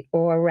Richard Wright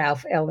or a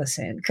Ralph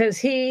Ellison, because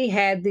he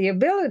had the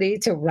ability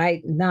to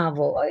write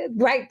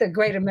the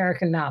great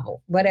American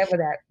novel, whatever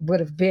that would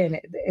have been,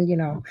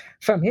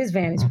 from his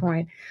vantage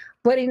point.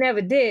 But he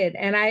never did.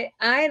 And I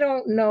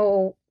don't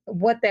know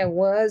what that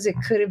was. It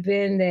could have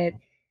been that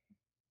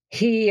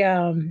he,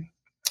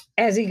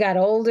 as he got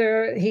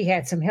older, he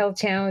had some health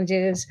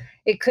challenges.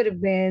 It could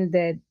have been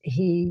that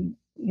he,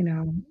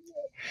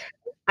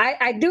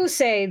 I do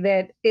say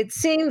that it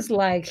seems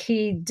like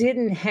he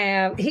didn't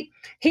have,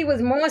 he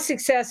was more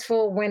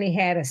successful when he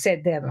had a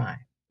set deadline.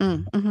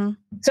 Mm-hmm.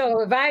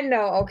 So if I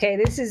know, okay,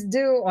 this is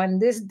due on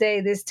this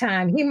day, this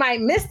time, he might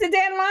miss the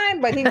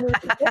deadline, but he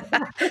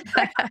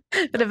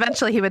but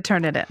eventually he would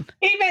turn it in.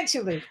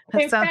 Eventually.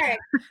 In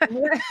fact,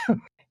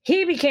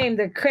 he became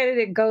the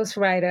credited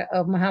ghostwriter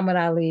of Muhammad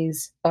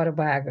Ali's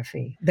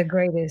autobiography, The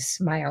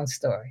Greatest My Own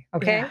Story.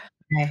 Okay.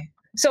 Yeah.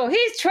 So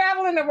he's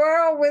traveling the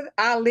world with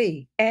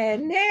Ali,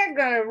 and they're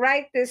going to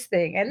write this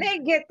thing, and they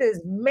get this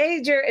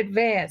major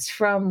advance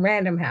from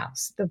Random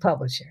House, the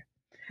publisher.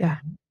 Yeah.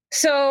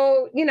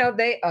 So,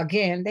 they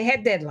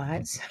had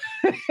deadlines.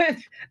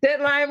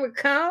 Deadline would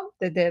come,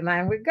 the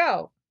deadline would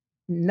go.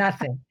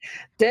 Nothing.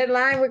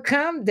 Deadline would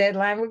come,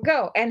 deadline would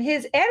go. And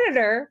his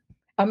editor,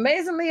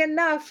 amazingly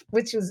enough,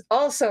 which was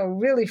also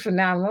really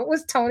phenomenal,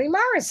 was Toni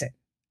Morrison.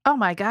 Oh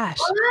my gosh.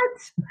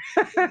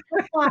 What?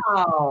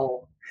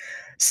 Wow.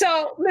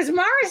 So Ms.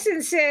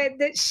 Morrison said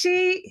that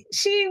she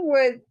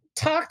would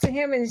talk to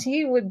him and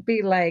he would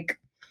be like,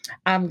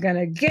 I'm going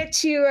to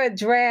get you a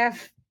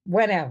draft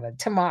whenever,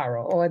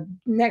 tomorrow or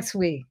next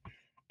week.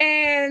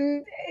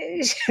 And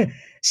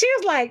she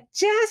was like,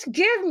 just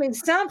give me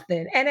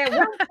something. And at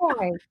one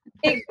point,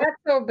 it got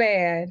so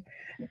bad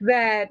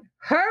that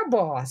her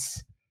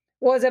boss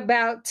was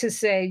about to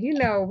say,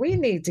 we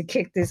need to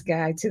kick this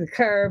guy to the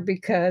curb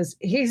because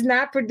he's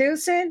not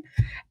producing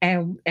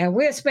and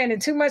we're spending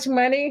too much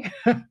money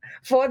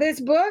for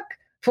this book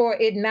for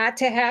it not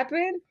to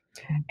happen.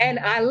 And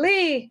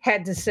Ali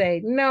had to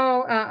say,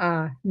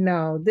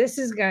 no, this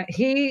is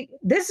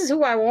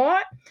who I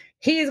want.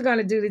 He's going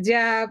to do the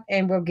job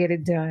and we'll get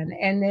it done.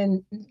 And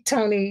then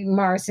Toni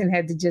Morrison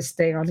had to just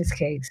stay on his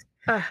case.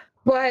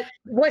 But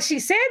what she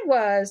said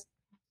was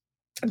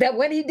that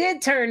when he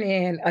did turn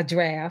in a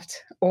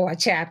draft or a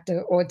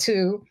chapter or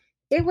two,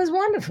 it was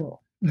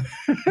wonderful.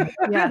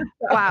 Yeah.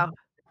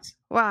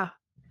 Wow.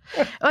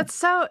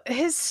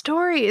 His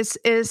story is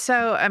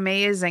so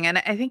amazing. And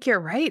I think you're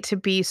right to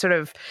be sort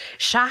of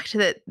shocked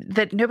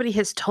that nobody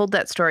has told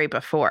that story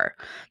before.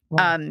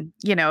 Right.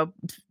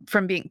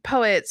 From being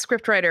poet,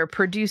 scriptwriter,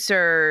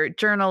 producer,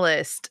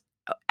 journalist,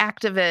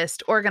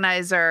 activist,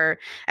 organizer.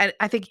 And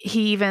I think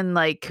he even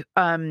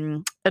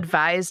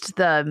advised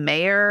the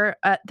mayor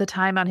at the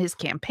time on his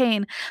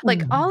campaign.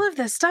 All of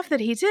the stuff that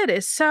he did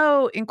is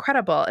so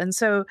incredible. And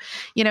so,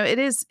 it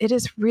is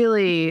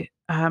really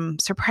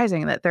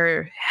surprising that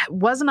there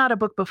was not a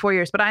book before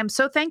yours, but I'm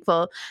so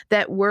thankful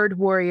that Word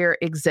Warrior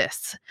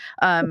exists,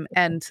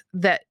 and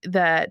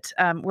that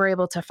we're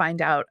able to find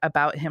out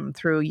about him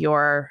through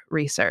your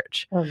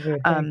research.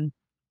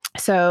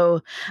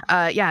 So,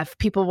 if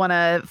people want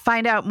to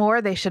find out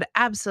more, they should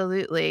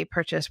absolutely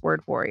purchase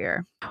Word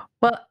Warrior.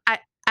 Well,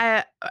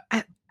 I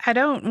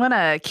don't want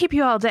to keep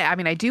you all day. I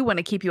mean, I do want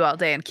to keep you all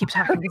day and keep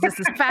talking because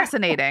this is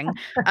fascinating.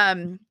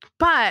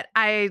 But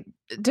I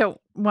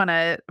don't want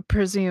to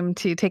presume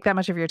to take that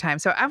much of your time.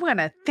 So I want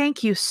to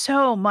thank you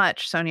so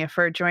much, Sonia,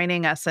 for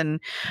joining us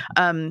and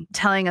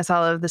telling us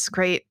all of this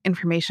great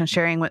information,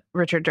 sharing with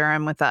Richard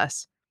Durham with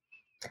us.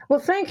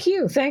 Well, thank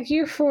you. Thank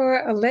you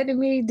for letting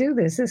me do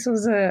this. This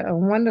was a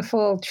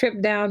wonderful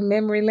trip down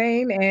memory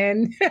lane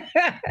and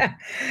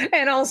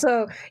and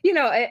also,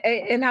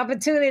 an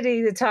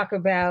opportunity to talk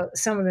about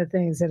some of the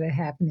things that are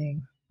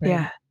happening.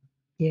 Right?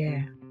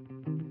 Yeah.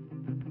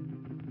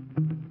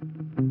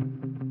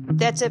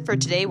 That's it for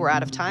today. We're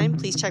out of time.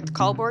 Please check the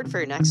call board for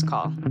your next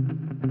call.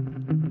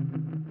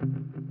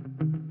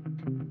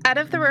 Out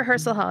of the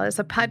Rehearsal Hall is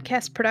a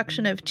podcast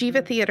production of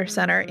Jiva Theater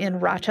Center in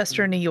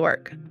Rochester, New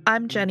York.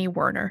 I'm Jenny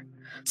Werner.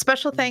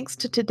 Special thanks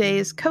to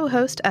today's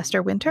co-host,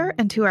 Esther Winter,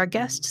 and to our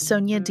guest,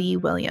 Sonia D.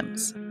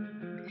 Williams.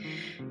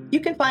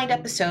 You can find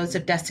episodes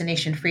of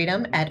Destination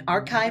Freedom at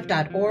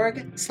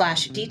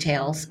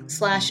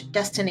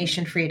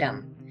archive.org/details/Destination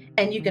Freedom.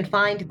 And you can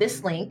find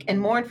this link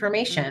and more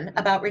information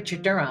about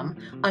Richard Durham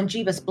on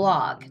Jiva's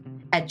blog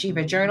at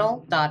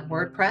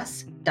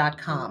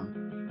jivajournal.wordpress.com.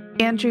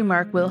 Andrew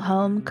Mark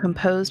Wilhelm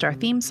composed our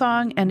theme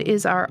song and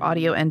is our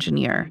audio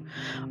engineer.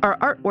 Our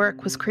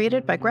artwork was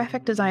created by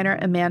graphic designer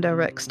Amanda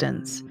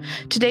Rixtons.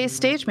 Today's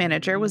stage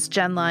manager was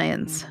Jen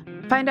Lyons.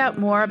 Find out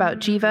more about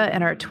Jiva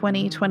and our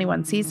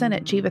 2021 season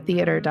at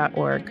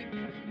jivatheater.org.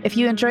 If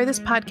you enjoy this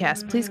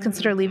podcast, please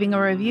consider leaving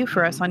a review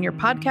for us on your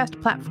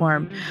podcast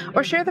platform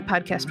or share the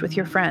podcast with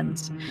your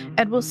friends.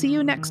 And we'll see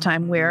you next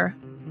time we're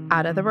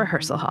Out of the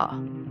Rehearsal Hall.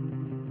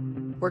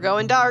 We're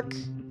going dark.